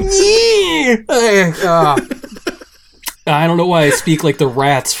 I don't know why I speak like the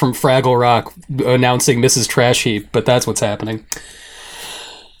rats from Fraggle Rock announcing Mrs. Trash Heap, but that's what's happening.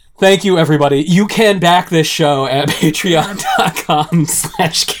 Thank you, everybody. You can back this show at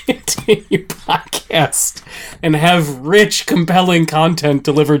patreon.com/continue podcast and have rich, compelling content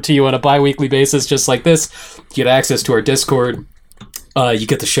delivered to you on a bi-weekly basis just like this. You get access to our Discord. You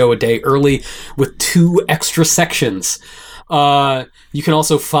get the show a day early with 2 extra sections. You can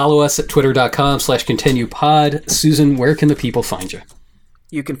also follow us at twitter.com/continuepod. Susan, where can the people find you?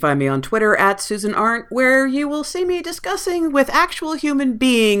 You can find me on Twitter at Susan Arndt, where you will see me discussing with actual human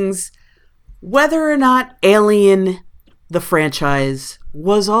beings whether or not Alien, the franchise,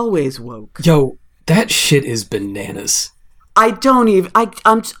 was always woke. Yo, that shit is bananas. I don't even. I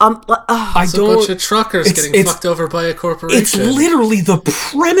It's a don't. bunch of truckers getting fucked over by a corporation. It's literally the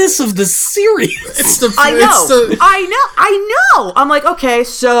premise of the series. I know. I'm like, okay,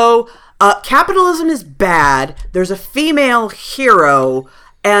 so capitalism is bad. There's a female hero,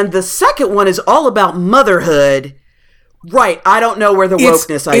 and the second one is all about motherhood. Right. I don't know where the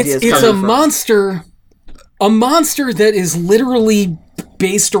wokeness idea is coming from. It's a monster that is literally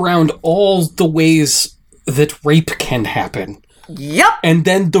based around all the ways that rape can happen. Yep. And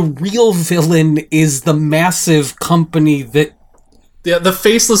then the real villain is the massive company that... Yeah, the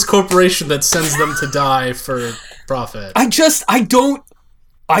faceless corporation that sends them to die for profit. It's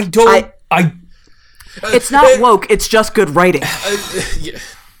not woke, it's just good writing. Yeah.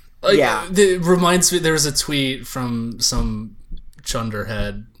 It reminds me, there was a tweet from some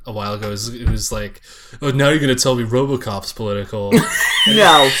chunderhead a while ago who's like, oh, now you're going to tell me RoboCop's political.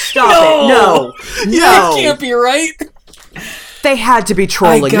 No, stop it. No. That can't be right. They had to be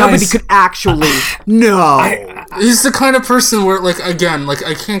trolling. Nobody could actually. No. He's the kind of person where, like, again, like,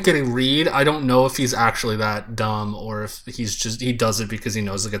 I can't get a read. I don't know if he's actually that dumb or if he does it because he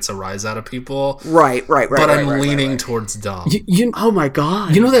knows it gets a rise out of people. Right. But I'm leaning towards dumb. Oh my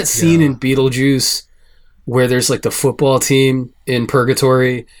God. You know that scene in Beetlejuice where there's like the football team in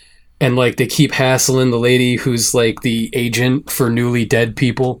purgatory and like they keep hassling the lady who's like the agent for newly dead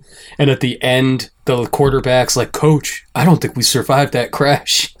people, and at the end the quarterback's like, Coach, I don't think we survived that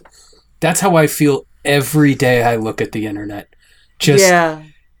crash. That's how I feel every day I look at the internet.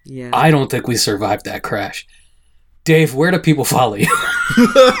 I don't think we survived that crash. Dave, where do people follow you?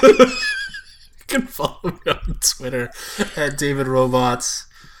 You can follow me on Twitter at David Robots.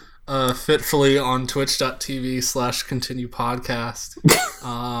 Fitfully on twitch.tv/continue podcast.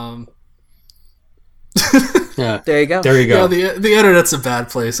 Yeah. There you go. There you go. Yeah, the internet's a bad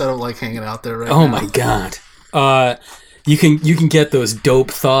place. I don't like hanging out there right now. Oh my god. You can get those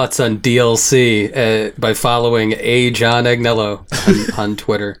dope thoughts on DLC by following John Agnello on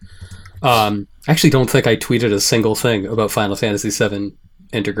Twitter. Actually don't think I tweeted a single thing about Final Fantasy VII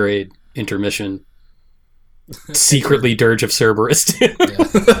Intergrade Intermission. Secretly Dirge of Cerberus.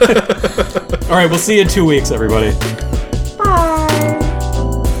 All right, we'll see you in 2 weeks, everybody.